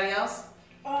of anybody else?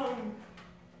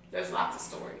 There's lots of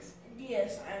stories.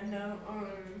 Yes, I know.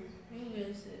 Who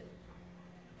is it?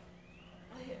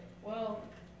 Well,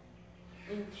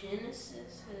 in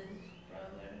Genesis, his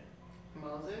brother.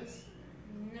 Moses?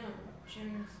 No,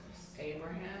 Genesis.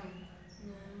 Abraham?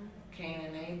 No. Cain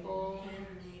and Abel? Cain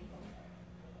and Abel.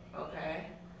 Okay.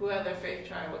 Who had their faith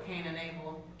tried with Cain and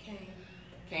Abel? Cain.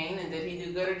 Cain, and did he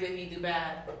do good or did he do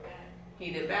bad? Bad. He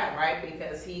did bad, right?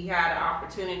 Because he had an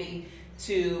opportunity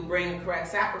to bring correct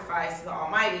sacrifice to the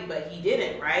Almighty, but he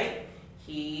didn't, right?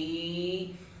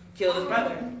 He killed his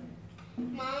brother.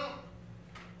 Mom,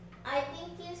 I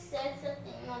think you said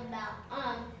something about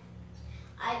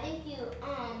I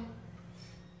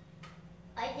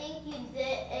think you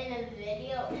did in a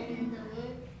video in the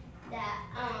room that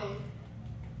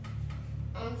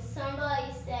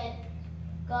somebody said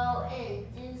go and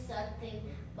do something,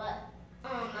 but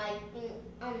I think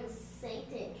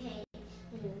Satan came.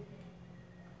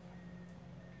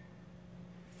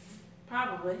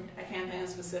 Probably. I can't think of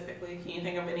specifically. Can you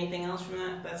think of anything else from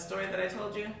that story that I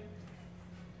told you?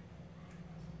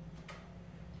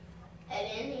 And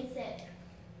then he said,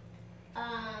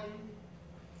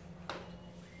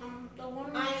 The one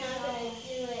I'm not going to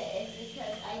do it is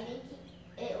because I think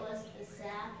it was the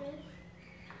Sabbath.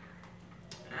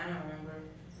 I don't remember.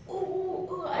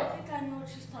 Oh, I think I know what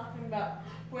she's talking about.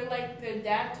 Where like their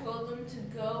dad told them to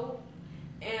go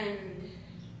and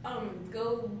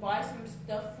go buy some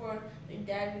stuff for their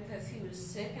dad because he was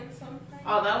sick and something.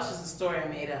 Oh, that was just a story I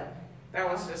made up. That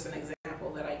was just an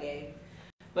example that I gave.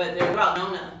 But they're about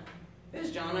Jonah.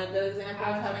 Is Jonah a good example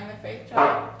of having the faith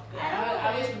child?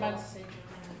 I was about to say Jonah.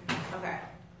 Okay.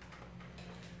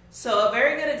 So a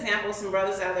very good example, some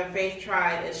brothers that have their faith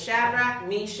tried, is Shadrach,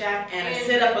 Meshach, and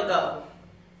Abednego.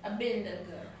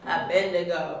 Abednego.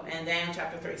 Abednego in Daniel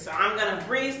chapter 3. So I'm going to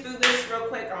breeze through this real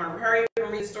quick. I'm going to hurry up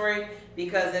and read the story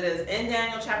because it is in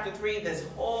Daniel chapter 3. This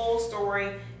whole story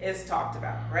is talked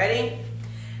about. Ready?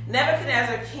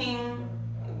 Nebuchadnezzar the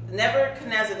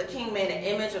king made an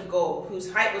image of gold,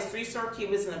 whose height was 3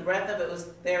 cubits, and the breadth of it was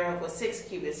thereof was 6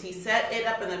 cubits. He set it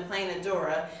up in the plain of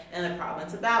Dura in the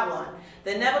province of Babylon.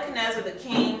 Then Nebuchadnezzar the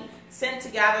king sent to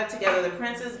gather together the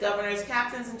princes, governors,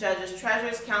 captains, and judges,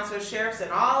 treasurers, counselors, sheriffs,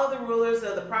 and all of the rulers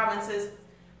of the provinces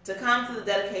to come to the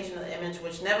dedication of the image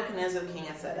which Nebuchadnezzar the king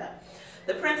had set up.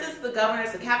 The princes, the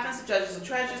governors, the captains, the judges, the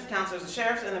treasurers, the counselors, the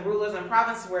sheriffs, and the rulers in the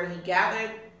provinces where he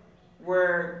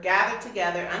were gathered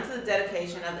together unto the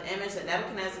dedication of the image that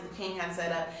Nebuchadnezzar the king had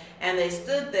set up, and they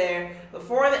stood there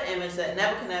before the image that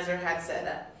Nebuchadnezzar had set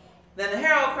up. Then the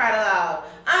herald cried aloud,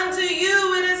 Unto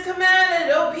you it is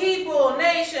commanded, O people,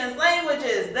 nations,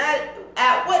 languages, that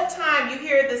at what time you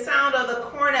hear the sound of the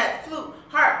cornet, flute,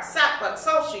 harp, sackbut,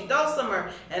 psaltery, dulcimer,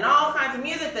 and all kinds of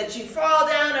music, that you fall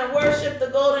down and worship the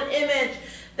golden image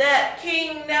that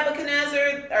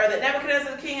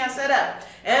Nebuchadnezzar the king has set up.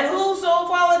 And whoso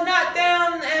falleth not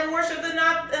down and worshipeth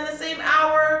not in the same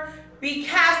hour be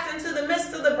cast into the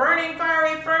midst of the burning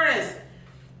fiery furnace.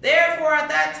 Therefore at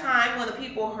that time, when the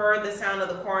people heard the sound of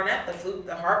the cornet, the flute,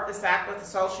 the harp, the sackbut, the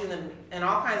psaltery, and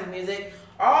all kinds of music,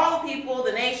 all the people,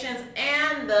 the nations,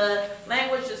 and the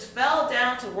languages fell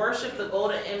down to worship the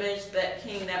golden image that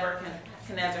King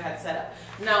Nebuchadnezzar had set up.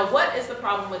 Now, what is the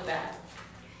problem with that?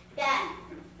 That.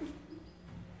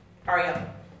 Hurry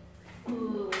up.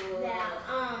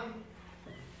 That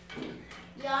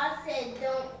y'all said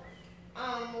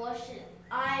don't worship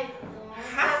idols.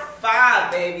 High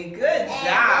five, baby. Good And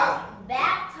job. don't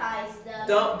baptize them.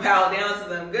 Don't bow down to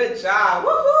them. Good job.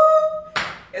 Woohoo!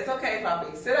 It's okay,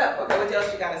 puppy. Sit up. Okay, what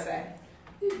else you gotta say?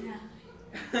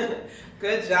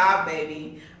 Good job,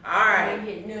 baby. All right.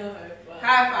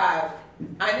 High five.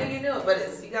 I knew you knew it, but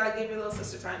you gotta give your little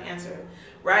sister time to answer it,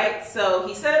 right? So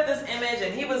he set up this image,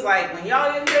 and he was like, when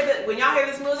y'all hear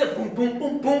this music, boom, boom,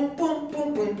 boom, boom, boom,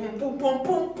 boom, boom, boom, boom, boom, boom,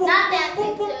 boom. Not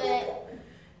dancing to it.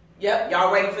 Yep,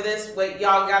 y'all ready for this? What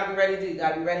y'all gotta be ready to do? You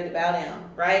gotta be ready to bow down,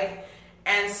 right?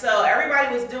 And so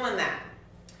everybody was doing that.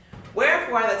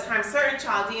 Wherefore, at the time certain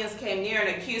Chaldeans came near and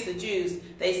accused the Jews,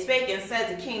 they spake and said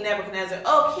to King Nebuchadnezzar,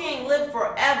 O king, live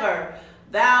forever.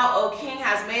 Thou, O king,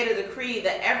 hast made a decree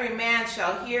that every man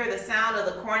shall hear the sound of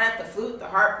the cornet, the flute, the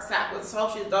harp, the sackbut, the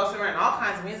psaltery, the dulcimer, and all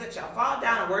kinds of music shall fall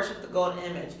down and worship the golden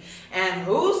image. And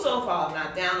whoso falleth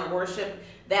not down and worship,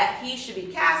 that he should be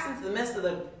cast into the midst of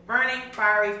the burning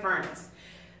fiery furnace.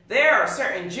 There are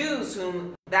certain Jews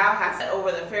whom thou hast set over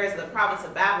the affairs of the province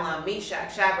of Babylon,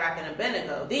 Meshach, Shadrach, and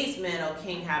Abednego. These men, O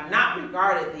king, have not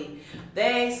regarded thee.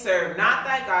 They serve not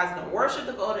thy gods, nor worship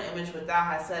the golden image which thou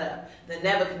hast set up. Then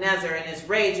Nebuchadnezzar, in his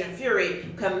rage and fury,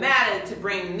 commanded to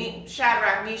bring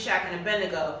Shadrach, Meshach, and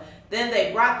Abednego. Then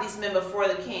they brought these men before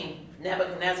the king.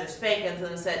 Nebuchadnezzar spake unto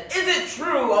them and said, Is it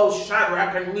true, O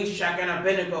Shadrach, and Meshach, and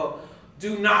Abednego?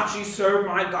 Do not ye serve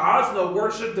my gods, nor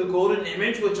worship the golden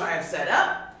image which I have set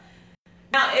up?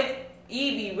 Now, if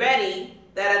ye be ready,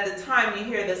 that at the time you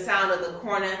hear the sound of the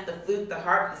cornet, the flute, the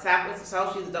harp, the sackbut, the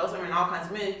psaltery, the dulcimer, and all kinds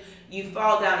of music, you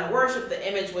fall down and worship the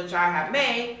image which I have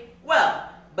made, well,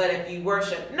 but if you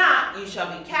worship not, you shall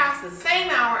be cast the same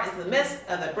hour into the midst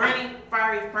of the burning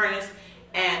fiery furnace.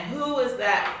 And who is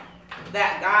that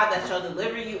God that shall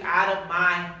deliver you out of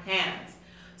my hands?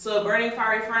 So a burning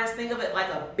fiery furnace, think of it like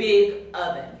a big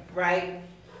oven, right?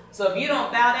 So if you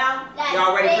don't bow down,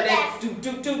 y'all ready for that? If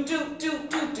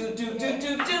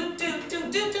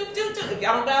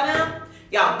y'all don't bow down,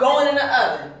 y'all going in the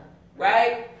oven,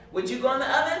 right? Would you go in the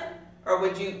oven, or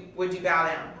would you bow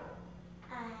down?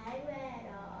 I'd rather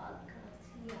go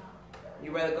to y'all.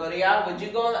 You rather go to y'all? Would you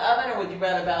go in the oven, or would you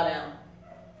rather bow down?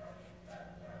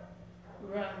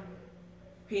 Run.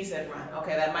 He said run.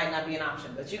 Okay, that might not be an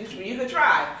option, but you could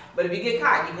try. But if you get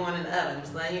caught, you're going in the oven.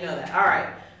 Just letting you know that. All right.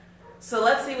 So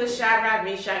let's see what Shadrach,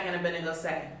 Meshach, and Abednego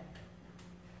say.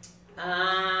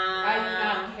 I do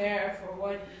not care for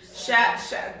what you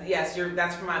say. Yes,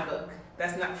 that's from my book.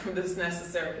 That's not from this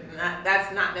necessarily.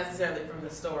 That's not necessarily from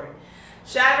the story.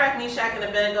 Shadrach, Meshach, and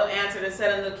Abednego answered and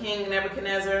said unto King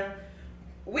Nebuchadnezzar,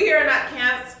 We are not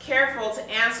careful to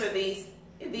answer thee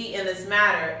in this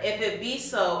matter. If it be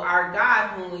so, our God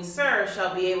whom we serve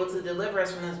shall be able to deliver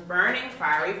us from this burning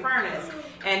fiery furnace,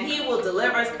 and he will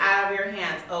deliver us out of your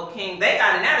hands, O king. They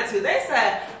got an attitude. They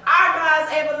said, our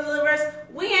God's able to deliver us.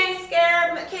 We ain't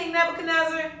scared, King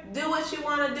Nebuchadnezzar. Do what you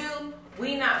want to do.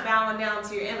 We not bowing down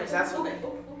to your image. That's what they.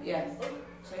 Yes.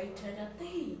 So he turned up the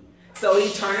heat. So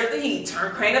he turned up the heat.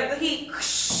 Crank up the heat.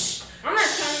 I'm not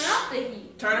turning up the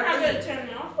heat. Turn up the heat. Turn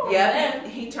it off. Yeah,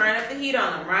 he turned up the heat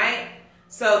on them, right?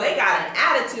 So they got an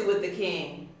attitude with the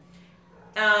king.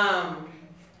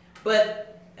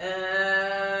 But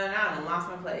I done lost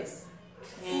my place.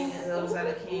 King is always at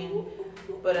a king.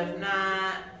 But if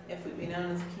not, if we be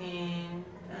known as king,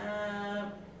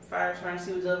 fire furnace,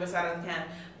 he was delivered side of the camp.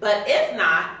 But if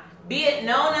not, be it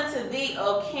known unto thee,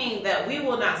 O king, that we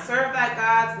will not serve thy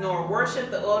gods, nor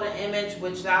worship the golden image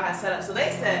which thou hast set up. So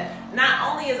they said,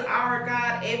 not only is our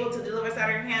God able to deliver us out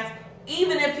of your hands,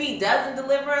 even if he doesn't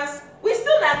deliver us, we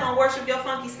still not going to worship your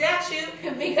funky statue.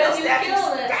 Because you killed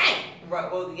us.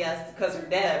 Right, well, yes, because you're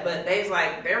dead. But they're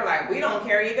like, we don't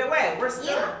care either way. We're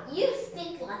still. You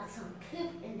stink like some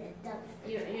poop in the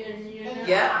dumpster.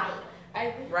 Yeah.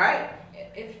 Right.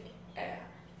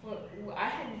 I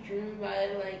had a dream about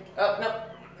it, like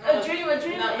a dream, and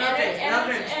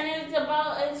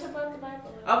it's about the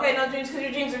Bible. Okay, no dreams, because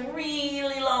your dreams are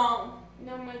really long.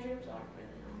 No, my dreams aren't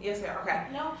really long. Yes, they are. Okay.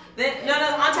 No. Then no,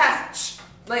 on task. Shh,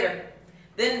 later.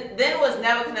 Then was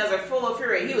Nebuchadnezzar full of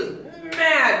fury. He was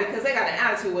mad because they got an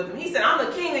attitude with him. He said, "I'm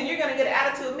the king, and you're going to get an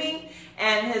attitude with me."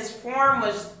 And his form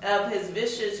of his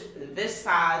visage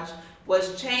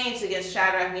was changed against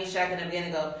Shadrach, Meshach, and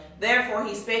Abednego. Therefore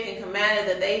he spake and commanded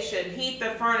that they should heat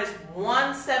the furnace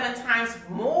 7 times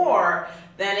more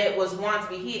than it was wont to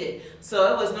be heated.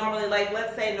 So it was normally like,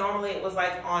 let's say normally it was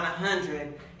like on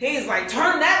 100. He's like,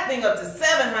 turn that thing up to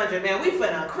 700, man. We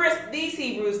finna crisp these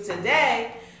Hebrews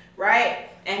today, right?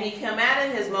 And he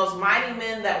commanded his most mighty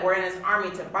men that were in his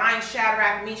army to bind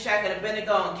Shadrach, Meshach, and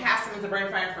Abednego and cast them into the burning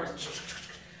fire first.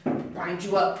 Bind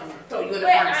you up, I'm gonna throw you in the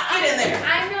furnace. Get in there.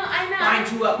 I know.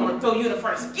 Bind you up, I'm gonna throw you in the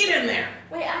furnace. Get in there.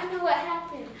 Wait, I know what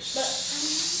happened. But so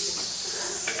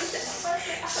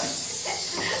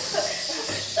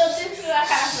this is what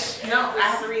happened. No, I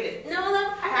have to read it. No,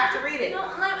 I have to read it. No,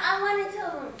 I want to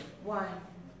tell them. Why?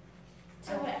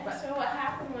 So what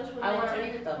happened was when I want to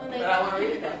read it though.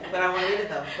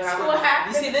 What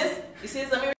happened? You see this?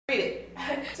 Let me read it.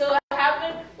 So what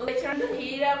happened when they turned the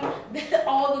heat up?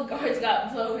 All the guards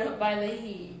got blown up by the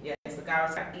heat. Yes, the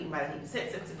guards got eaten by the heat.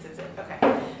 Sit. Okay.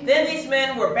 Then these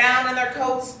men were bound in their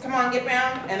coats. Come on, get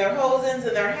bound. And their hosens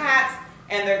and their hats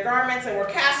and their garments, and were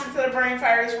cast into the burning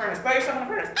fiery furnace. Throw yourself in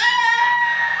the furnace.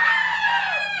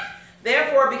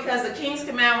 Therefore, because the king's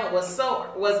commandment was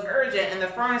urgent, and the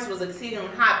furnace was exceedingly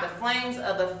hot, the flames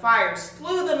of the fire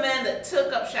slew the men that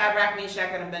took up Shadrach,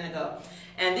 Meshach, and Abednego.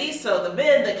 And the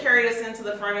men that carried us into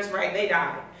the furnace, right, they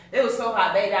died. It was so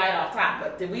hot, they died off top.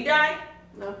 But did we die?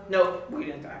 No, we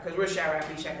didn't die, because we're Shadrach,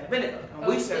 Meshach, and Abednego. And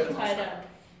we serve the Most High.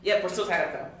 Yep, we're still tied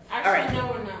up, though. Actually, all right. No,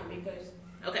 we're not, because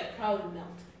probably melt.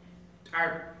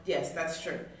 Yes, that's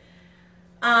true.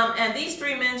 And these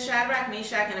 3 men, Shadrach,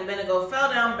 Meshach, and Abednego,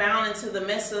 fell down bound into the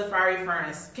midst of the fiery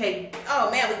furnace. Okay. Oh,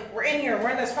 man, we're in here. We're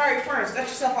in this fiery furnace. Dust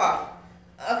yourself off.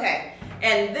 Okay.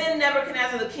 And then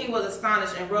Nebuchadnezzar the king was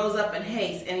astonished and rose up in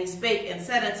haste. And he spake and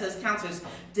said unto his counselors,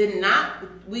 did not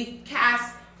we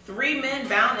cast 3 men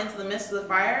bound into the midst of the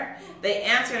fire? They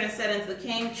answered and said unto the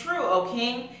king, true, O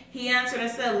king. He answered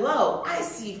and said, lo, I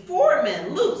see 4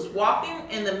 men loose, walking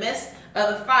in the midst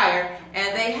of the fire,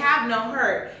 and they have no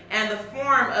hurt. And the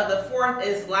form of the fourth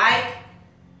is like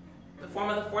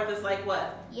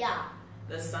what? Yeah.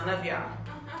 The son of Yah.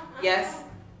 Yes?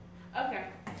 Okay.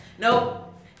 Nope.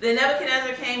 Then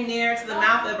Nebuchadnezzar came near to the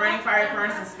mouth of the burning fiery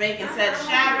furnace and spake and said,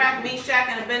 Shadrach, Meshach,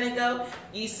 and Abednego,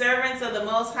 ye servants of the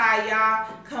Most High Yah,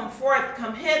 come forth,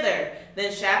 come hither. Then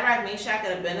Shadrach, Meshach,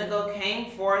 and Abednego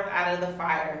came forth out of the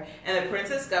fire. And the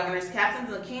princes, governors, captains,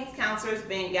 and the king's counselors,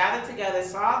 being gathered together,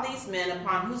 saw these men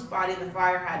upon whose body the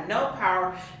fire had no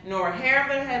power, nor a hair of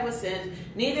their head was singed,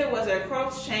 neither was their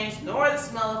clothes changed, nor the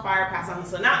smell of fire passed on them.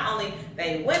 So not only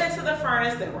they went into the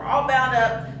furnace, they were all bound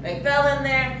up, they fell in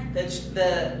there,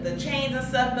 the chains and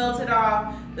stuff melted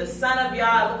off, the son of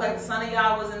Yah, it looked like the son of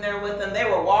Yah was in there with them, they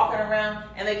were walking around,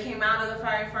 and they came out of the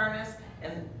fiery furnace,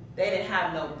 and they didn't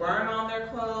have no burn on their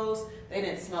clothes. They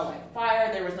didn't smell like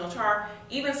fire. There was no char.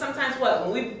 Even sometimes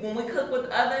when we cook with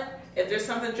the oven, if there's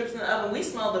something drips in the oven, we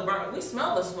smell the burn. We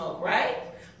smell the smoke, right?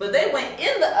 But they went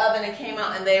in the oven and came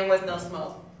out, and there was no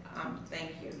smoke.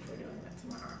 Thank you for doing that to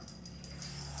my arm.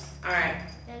 All right.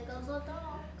 There goes the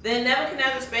dog. Then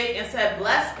Nebuchadnezzar spake and said,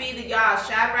 blessed be the Yah,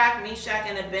 Shadrach, Meshach,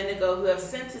 and Abednego, who have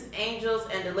sent his angels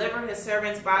and delivered his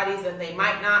servants' bodies, that they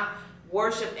might not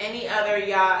worship any other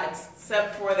Yah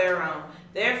except for their own.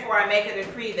 Therefore I make a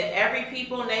decree that every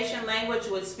people, nation, language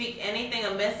would speak anything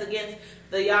amiss against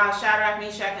the Yah, Shadrach,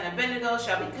 Meshach, and Abednego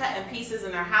shall be cut in pieces,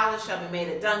 and their houses shall be made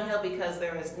a dunghill, because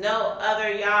there is no other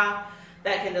Yah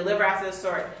that can deliver after the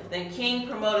sort. Then king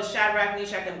promoted Shadrach,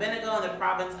 Meshach, and Abednego in the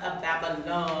province of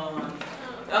Babylon.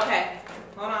 Okay,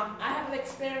 hold on. I have an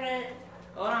experiment.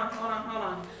 Hold on.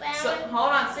 Well, So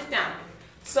hold on, sit down.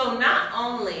 So not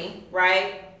only,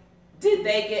 right, did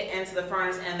they get into the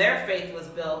furnace and their faith was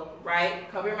built, right?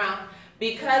 Cover your mouth.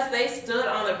 Because they stood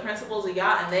on the principles of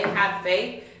Yah and they had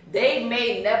faith, they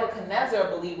made Nebuchadnezzar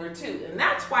a believer too. And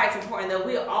that's why it's important that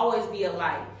we'll always be a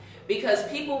light. Because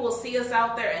people will see us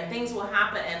out there and things will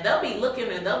happen and they'll be looking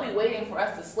and they'll be waiting for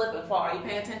us to slip and fall. Are you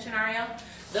paying attention, Ariel?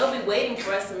 They'll be waiting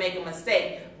for us to make a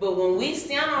mistake. But when we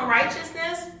stand on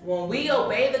righteousness, when we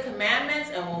obey the commandments,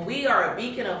 and when we are a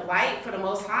beacon of light for the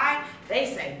Most High, they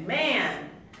say, man,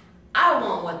 I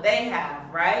want what they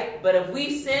have, right? But if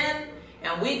we sin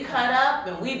and we cut up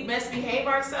and we misbehave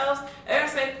ourselves, they're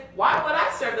going to say, why would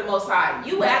I serve the Most High?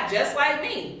 You act just like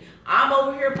me. I'm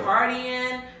over here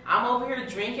partying. I'm over here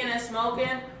drinking and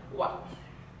smoking. What?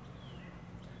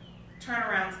 Turn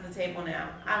around to the table now.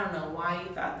 I don't know why you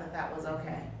thought that that was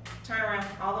okay. Turn around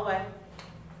all the way.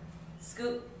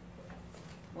 Scoot.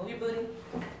 Move your booty.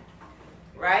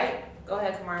 Right? Go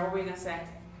ahead, Kamara. What were you going to say?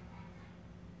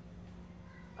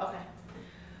 Okay.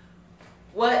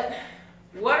 What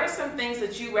are some things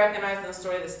that you recognize in the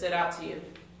story that stood out to you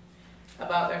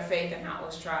about their faith and how it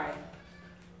was tried?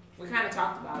 We kind of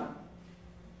talked about them.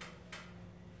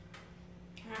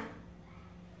 Huh?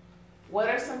 What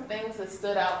are some things that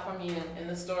stood out from you in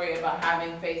the story about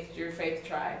having faith, your faith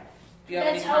tried? Do you have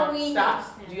That's any how comments? we Stop.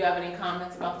 understand. Do you have any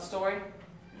comments about the story?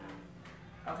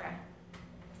 No. Okay.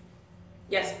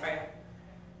 Yes, Freya.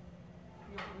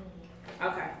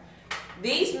 Okay.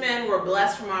 These men were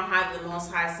blessed from on high, the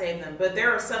Most High saved them. But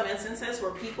there are some instances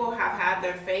where people have had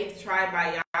their faith tried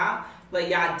by Yah, but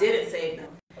Yah didn't save them.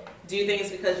 Do you think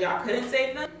it's because Yah couldn't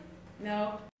save them?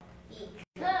 No. He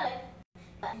could,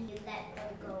 but he let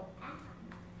them go out.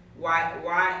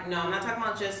 Why? No, I'm not talking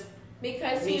about just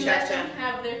Because he let them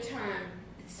have their time.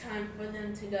 It's time for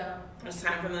them to go. it's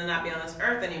time for them to not be on this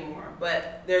earth anymore.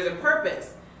 But there's a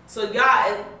purpose. So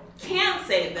Yah can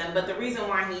save them, but the reason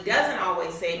why he doesn't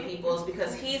always save people is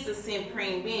because he's the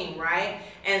supreme being, right?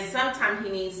 And sometimes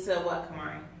he needs to, what,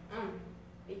 Kamari?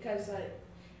 Because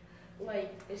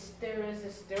there was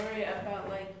a story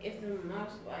about if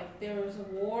there was a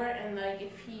war and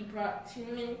if he brought too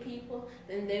many people,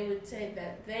 then they would say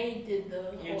that they did the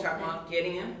whole You're talking thing. about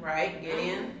Gideon, right?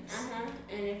 Gideon.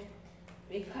 And if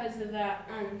because of that,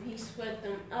 he split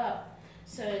them up.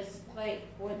 So it's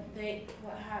what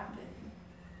happened.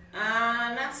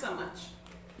 Not so much.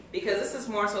 Because this is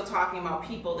more so talking about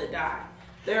people that die.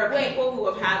 There are people who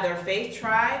have had their faith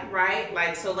tried,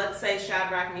 right? So let's say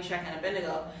Shadrach, Meshach, and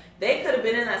Abednego. They could have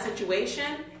been in that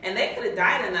situation, and they could have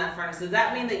died in that furnace. Does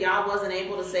that mean that Yah wasn't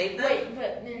able to save them?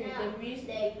 But then No, the reason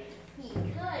he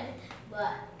could,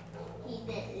 but he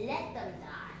didn't let them die.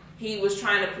 He was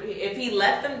trying to, if he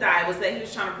let them die, was that he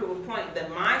was trying to prove a point that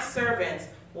my servants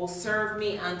will serve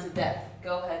me unto death.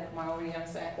 Go ahead, come on, what were you going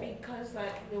to say? Because why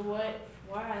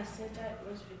I said that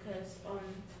was because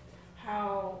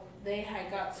how they had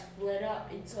got split up.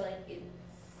 It's let's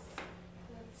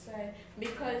say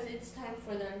because it's time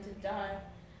for them to die.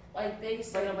 They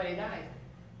said. But nobody died.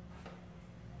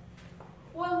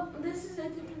 Well, this is a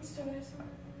different story.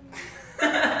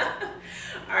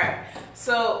 All right.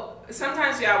 So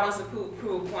sometimes Yah wants to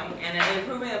prove a point, and in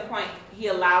proving a point, He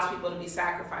allows people to be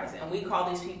sacrificed, and we call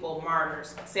these people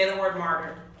martyrs. Say the word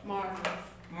martyr.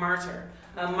 Martyr.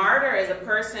 A martyr is a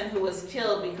person who was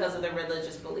killed because of their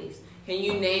religious beliefs. Can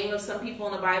you name of some people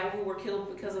in the Bible who were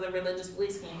killed because of their religious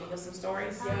beliefs? Can you give us some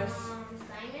stories? Yes.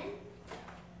 Simon?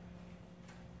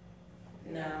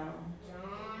 No.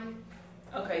 John?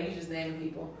 Okay, you just named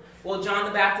people. Well, John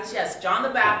the Baptist, yes. John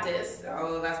the Baptist,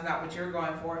 although that's not what you're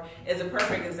going for, is a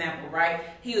perfect example, right?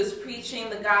 He was preaching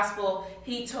the gospel.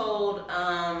 He told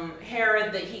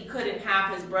Herod that he couldn't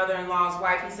have his brother-in-law's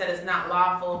wife. He said it's not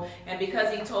lawful. And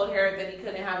because he told Herod that he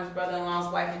couldn't have his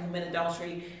brother-in-law's wife and commit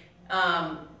adultery,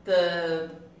 the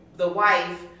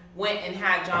wife went and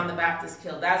had John the Baptist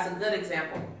killed. That's a good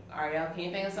example. Ariel, can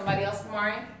you think of somebody else,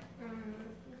 Kamari?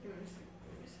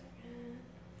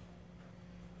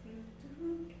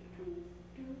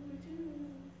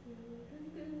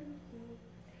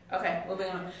 Okay, moving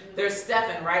on. There's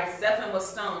Stephen, right? Stephen was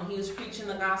stoned. He was preaching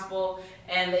the gospel,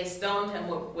 and they stoned him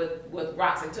with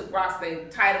rocks. They took rocks, they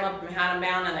tied him up and had him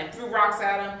bound, and they threw rocks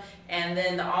at him, and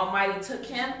then the Almighty took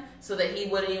him so that he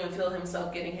wouldn't even feel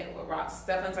himself getting hit with rocks.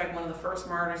 Stephen's one of the first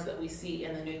martyrs that we see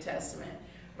in the New Testament,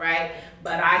 right?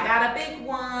 But I got a big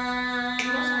one.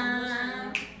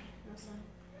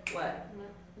 What?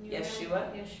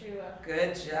 Yeshua? Yeshua.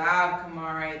 Good job,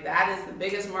 Kamari. That is the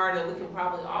biggest martyr we can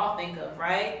probably all think of,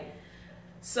 right?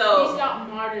 So he's got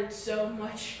martyred so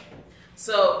much.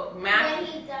 So Matthew.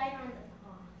 When he died on the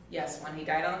cross. Yes, when he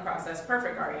died on the cross. That's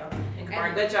perfect, Ariel. And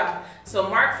Kamari, good job. So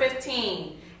Mark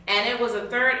 15. And it was the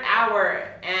third hour,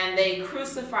 and they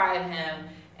crucified him.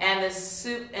 And the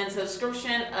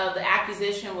subscription of the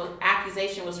accusation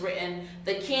was written,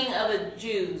 "The King of the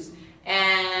Jews."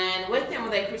 And with him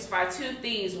they crucified two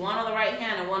thieves, one on the right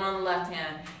hand and one on the left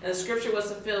hand. And the scripture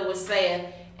was fulfilled, which saith,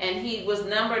 "And he was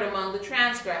numbered among the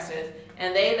transgressors.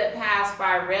 And they that passed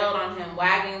by railed on him,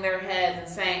 wagging their heads and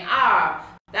saying, Ah,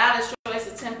 thou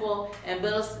destroyest the temple and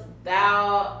buildest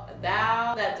thou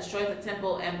that destroyest the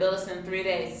temple and buildest in 3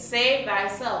 days. Save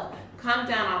thyself, come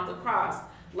down off the cross."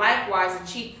 Likewise, the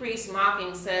chief priests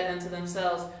mocking said unto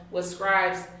themselves with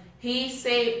scribes, "He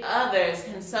saved others,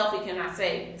 himself he cannot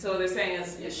save." So what they're saying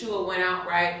is Yeshua went out,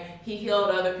 right? He healed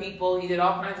other people. He did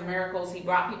all kinds of miracles. He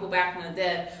brought people back from the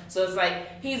dead. So it's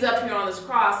like he's up here on this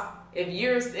cross. If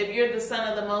you're the Son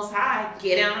of the Most High,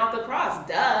 get down off the cross.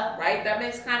 Duh, right? That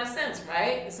makes kind of sense,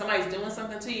 right? If somebody's doing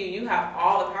something to you, you have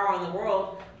all the power in the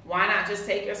world. Why not just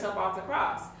take yourself off the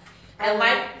cross? And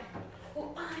like,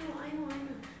 oh, I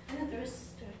know the rest of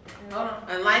the story. Hold on.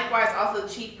 And likewise, also the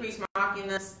chief priests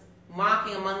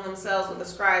mocking among themselves with the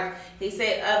scribes, he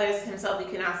said others, himself he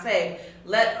cannot save.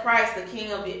 Let Christ, the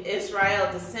King of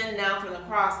Israel, descend down from the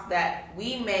cross, that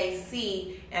we may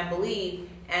see and believe.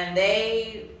 And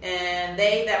they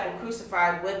that were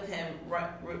crucified with him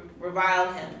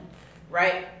reviled him.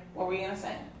 Right? What were you gonna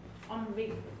say?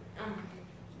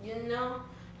 You know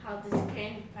how this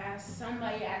came to pass?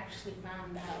 Somebody actually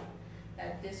found out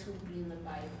that this would be in the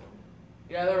Bible.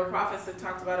 Yeah, there were prophets that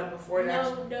talked about it before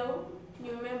that. No.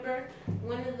 You remember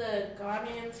one of the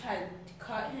guardians had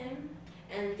cut him,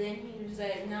 and then he was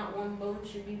like, "Not one bone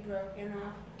should be broken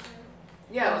off."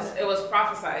 Yeah, it was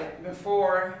prophesied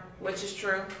before, which is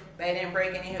true. They didn't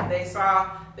break any. They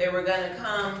saw they were going to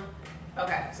come.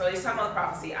 Okay, so he's talking about the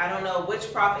prophecy. I don't know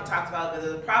which prophet talked about it,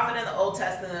 but the prophet in the Old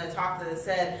Testament that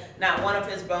said, "Not one of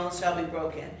his bones shall be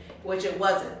broken," which it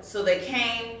wasn't. So they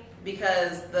came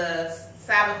because the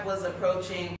Sabbath was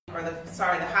approaching, or the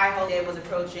high holy day was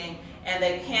approaching, and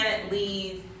they can't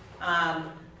leave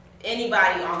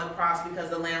anybody on the cross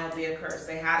because the land would be accursed.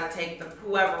 They had to take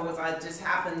whoever was. It just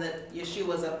happened that Yeshua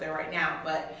was up there right now,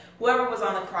 but whoever was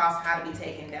on the cross had to be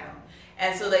taken down.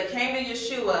 And so they came to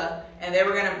Yeshua, and they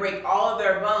were going to break all of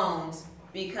their bones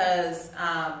because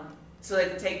so they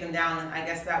could take them down. And I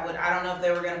guess that would, I don't know if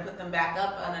they were going to put them back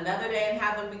up on another day and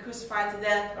have them be crucified to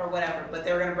death or whatever, but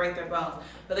they were going to break their bones.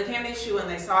 But they came to Yeshua and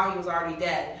they saw he was already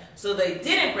dead. So they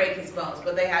didn't break his bones,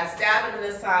 but they had stabbed him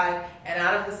in the side, and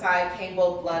out of the side came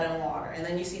both blood and water. And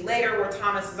then you see later where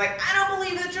Thomas is like, "I don't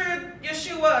believe that you're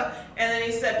Yeshua." And then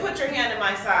he said, "Put your hand in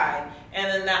my side."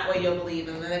 And then that way you'll believe.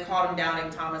 And then they called him doubting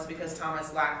Thomas because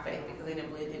Thomas lacked faith because they didn't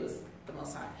believe he was the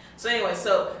Most High. So anyway,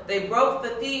 so they broke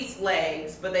the thief's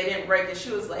legs, but they didn't break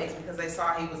Yeshua's legs because they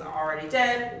saw he was already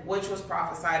dead, which was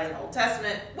prophesied in the Old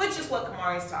Testament, which is what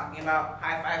Kamari is talking about.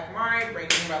 High five, Kamari,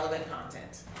 bringing relevant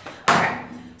content. Okay,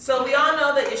 so we all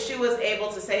know that Yeshua is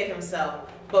able to save himself,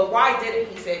 but why didn't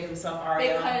he save himself,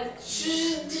 Ariel?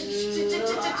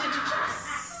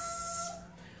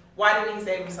 Why didn't he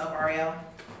save himself, Ariel?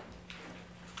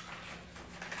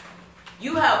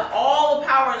 You have all the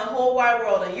power in the whole wide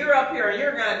world, and you're up here and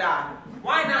you're going to die.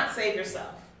 Why not save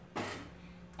yourself?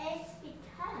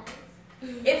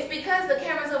 It's because the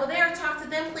camera's over there. Talk to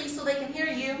them, please, so they can hear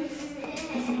you.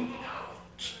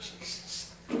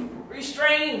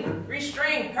 Restrain.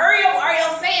 Hurry up,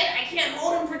 Ariel. Say it. I can't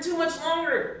hold him for too much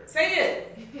longer. Say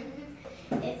it. It's because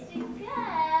I'm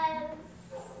dead,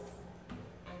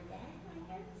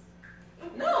 I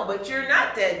guess. No, but you're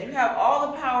not dead. You have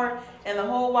all the power in the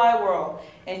whole wide world,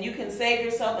 and you can save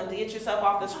yourself and to get yourself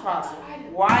off this cross.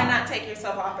 Why not take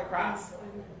yourself off the cross?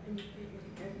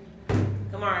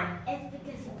 Come on. It's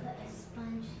because you put a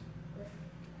sponge with.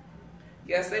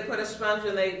 Yes, they put a sponge,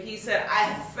 and he said,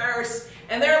 "I thirst."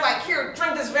 And they're like, "Here,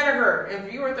 drink this vinegar."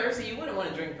 If you were thirsty, you wouldn't want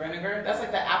to drink vinegar. That's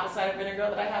like the apple cider vinegar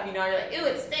that I have. You know, you're like, "Ew,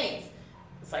 it stinks."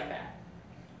 It's like that.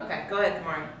 Okay, go ahead,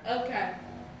 Kamari. Okay.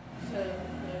 So,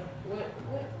 what?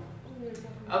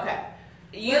 Okay.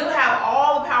 You have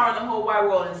all the power in the whole wide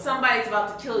world, and somebody's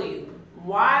about to kill you.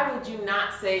 Why would you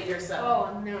not save yourself?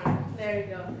 Oh, no. There you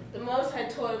go. The Most High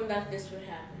told him that this would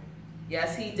happen.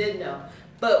 Yes, he did know.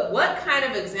 But what kind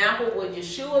of example would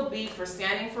Yeshua be for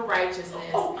standing for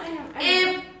righteousness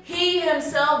if he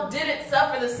himself didn't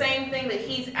suffer the same thing that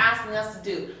he's asking us to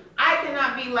do? I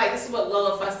cannot be like, this is what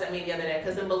Lola fussed at me the other day,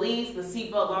 because in Belize, the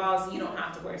seatbelt laws, you don't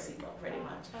have to wear a seatbelt pretty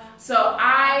much. So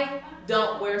I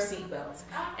don't wear seatbelts.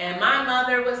 And my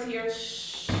mother was here,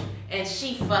 and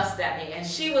she fussed at me. And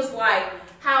she was like,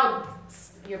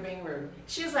 you're being rude.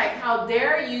 She's like, "How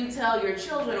dare you tell your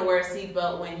children to wear a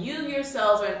seatbelt when you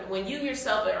yourself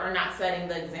are not setting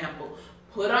the example?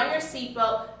 Put on your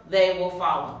seatbelt, they will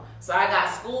follow. So I got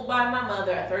schooled by my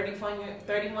mother at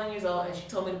 31 years old, and she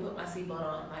told me to put my seatbelt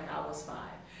on like I was 5.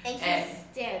 And she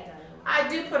stared at me. I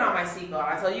do put on my seatbelt.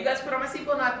 I told you guys to put on my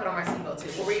seatbelt, and I put on my seatbelt too.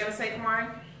 What were you going to say, Kamari?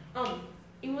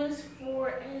 It was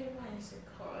for what is it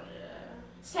called?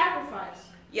 Sacrifice.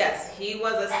 Yes, he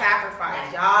was a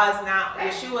sacrifice. Y'all is now,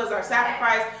 Yeshua is our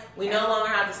sacrifice. We no longer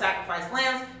have to sacrifice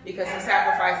lambs because he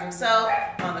sacrificed himself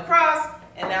on the cross.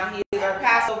 And now he is our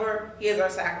Passover. He is our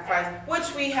sacrifice,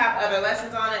 which we have other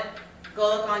lessons on it. Go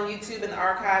look on YouTube in the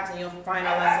archives and you'll find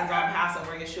our lessons on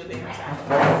Passover. Yeshua being our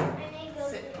sacrifice.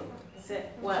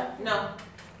 Sit. What? No.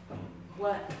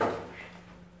 What?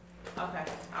 Okay.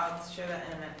 I'll share that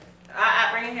in a minute.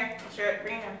 Bring it here. I'll share it.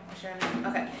 Bring it here. I'll share it in a minute.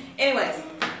 Okay. Anyways.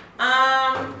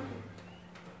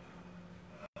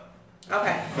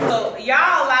 Okay. So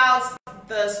y'all allowed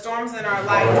the storms in our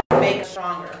life to make us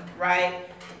stronger, right?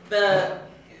 The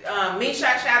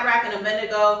Meshach, Shadrach, and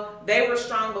Abednego, they were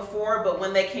strong before, but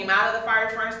when they came out of the fire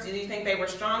furnace, do you think they were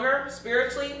stronger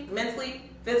spiritually, mentally,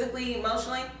 physically,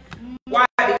 emotionally? Why?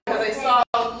 Because they saw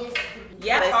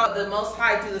the Most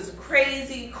High do this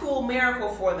crazy, cool miracle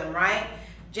for them, right?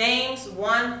 James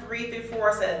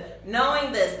 1:3-4 said,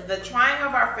 knowing this, that the trying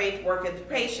of our faith worketh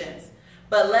patience.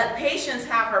 But let patience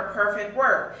have her perfect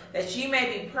work, that ye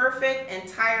may be perfect,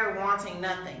 entire, wanting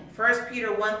nothing. 1 Peter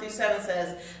 1-7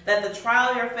 says, that the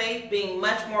trial of your faith, being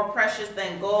much more precious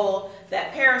than gold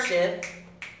that perisheth,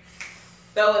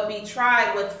 though it be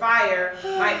tried with fire,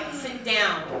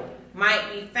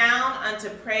 might be found unto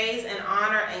praise and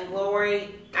honor and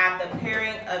glory at the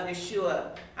appearing of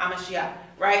Yeshua, HaMashiach.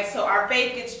 Right? So our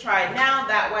faith gets tried now.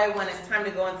 That way, when it's time to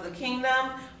go into the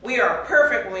kingdom, we are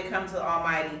perfect when we come to the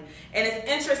Almighty. And it's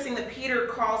interesting that Peter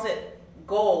calls it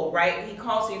gold, right? He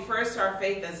refers to our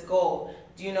faith as gold.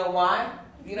 Do you know why?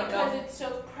 You don't know? Because it's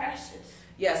so precious.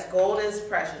 Yes, gold is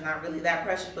precious. Not really that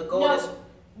precious, but gold is...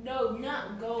 No,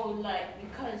 not gold,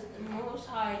 because the Most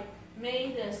High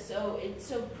made us so it's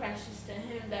so precious to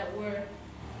him that we're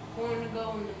going to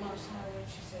go in the Most High,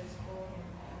 which he says gold.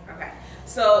 Okay,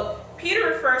 so Peter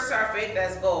refers to our faith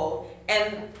as gold,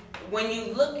 and when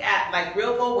you look at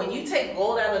real gold, when you take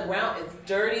gold out of the ground, it's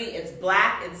dirty, it's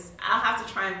black, I'll have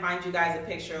to try and find you guys a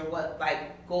picture of what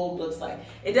gold looks like.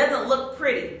 It doesn't look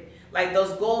pretty, like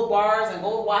those gold bars and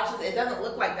gold watches, it doesn't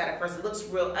look like that at first, it looks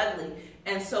real ugly.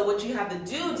 And so what you have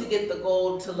to do to get the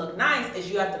gold to look nice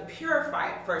is you have to purify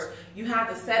it first. You have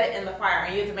to set it in the fire,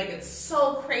 and you have to make it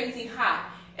so crazy hot.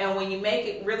 And when you make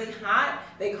it really hot,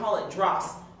 they call it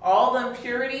dross. All the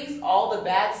impurities, all the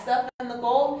bad stuff in the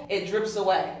gold, it drips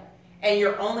away. And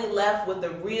you're only left with the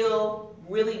real,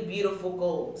 really beautiful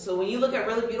gold. So when you look at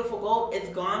really beautiful gold, it's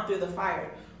gone through the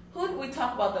fire. Who did we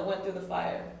talk about that went through the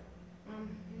fire?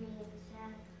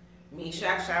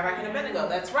 Meshach, Shadrach, and Abednego.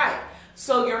 That's right.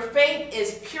 So your faith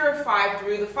is purified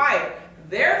through the fire.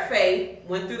 Their faith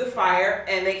went through the fire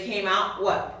and they came out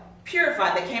what?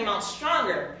 Purified. They came out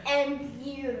stronger. And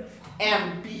beautiful.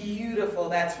 And beautiful.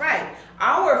 That's right.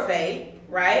 Our faith,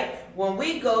 right? When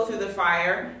we go through the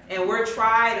fire and we're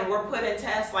tried and we're put in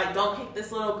tests like don't kick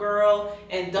this little girl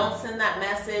and don't send that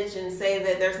message and say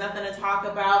that there's nothing to talk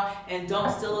about and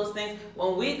don't steal those things.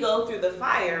 When we go through the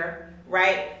fire,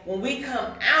 right? When we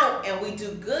come out and we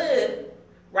do good,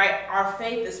 right? Our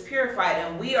faith is purified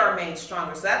and we are made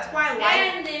stronger. So that's why life...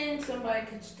 And then somebody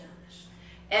could stone us.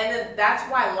 And then that's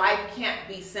why life can't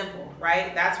be simple,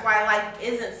 right? That's why life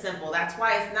isn't simple. That's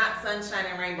why it's not sunshine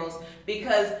and rainbows.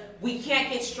 Because we can't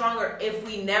get stronger if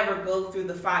we never go through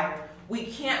the fire. We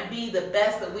can't be the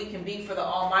best that we can be for the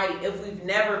Almighty if we've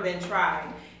never been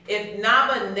tried. If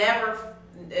Nava never...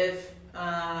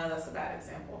 that's a bad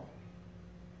example.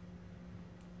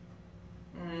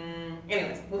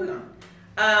 Anyways, moving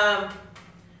on.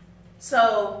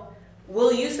 So,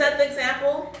 will you set the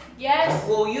example? Yes.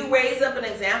 Will you raise up an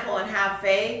example and have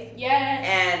faith?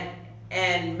 Yes.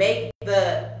 And make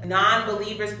the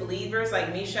non-believers believers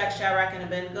like Meshach, Shadrach, and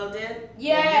Abednego did?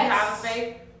 Yes. Will you have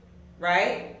faith?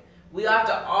 Right? We have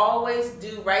to always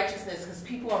do righteousness because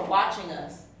people are watching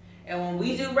us. And when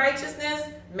we do righteousness,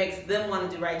 it makes them want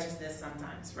to do righteousness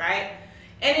sometimes, right?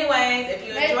 Anyways, if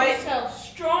you enjoyed... Make yourself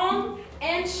strong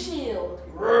and shield.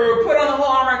 Put on the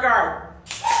whole armor guard.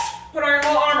 Put on your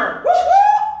whole armor.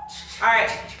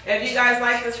 Alright, if you guys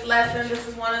like this lesson, this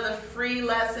is one of the free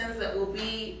lessons that will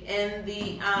be in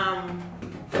the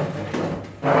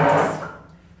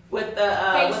with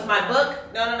my book.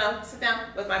 No, sit down.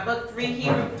 With my book, three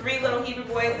little Hebrew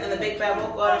boys and the big bad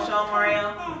wolf. Go to show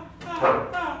Mario.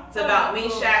 It's about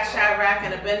Meshach, Shadrach,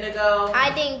 and Abednego.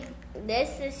 I think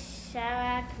this is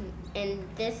Shadrach and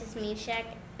this is Meshach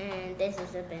and this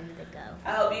is Abednego.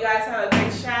 I hope you guys have a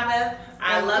great Sabbath.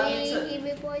 I love you too.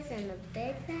 Hebrew boys and the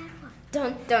big bad one.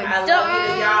 Dun, dun, I dun.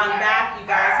 love you. Y'all, I'm back. You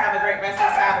guys have a great rest of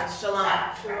the Sabbath.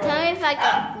 Shalom. Tell me if I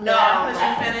got glitter No, I'm on pushing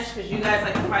my face. finish because you guys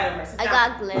like to fight over. Sit I down.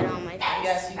 got glitter on my face.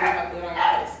 Yes, you do have glitter on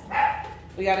your face.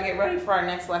 We got to get ready for our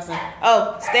next lesson.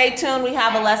 Oh, stay tuned. We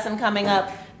have a lesson coming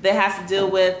up that has to do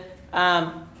with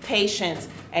patience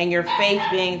and your faith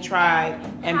being tried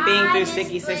and being through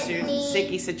sticky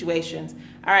situations.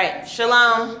 All right.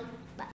 Shalom.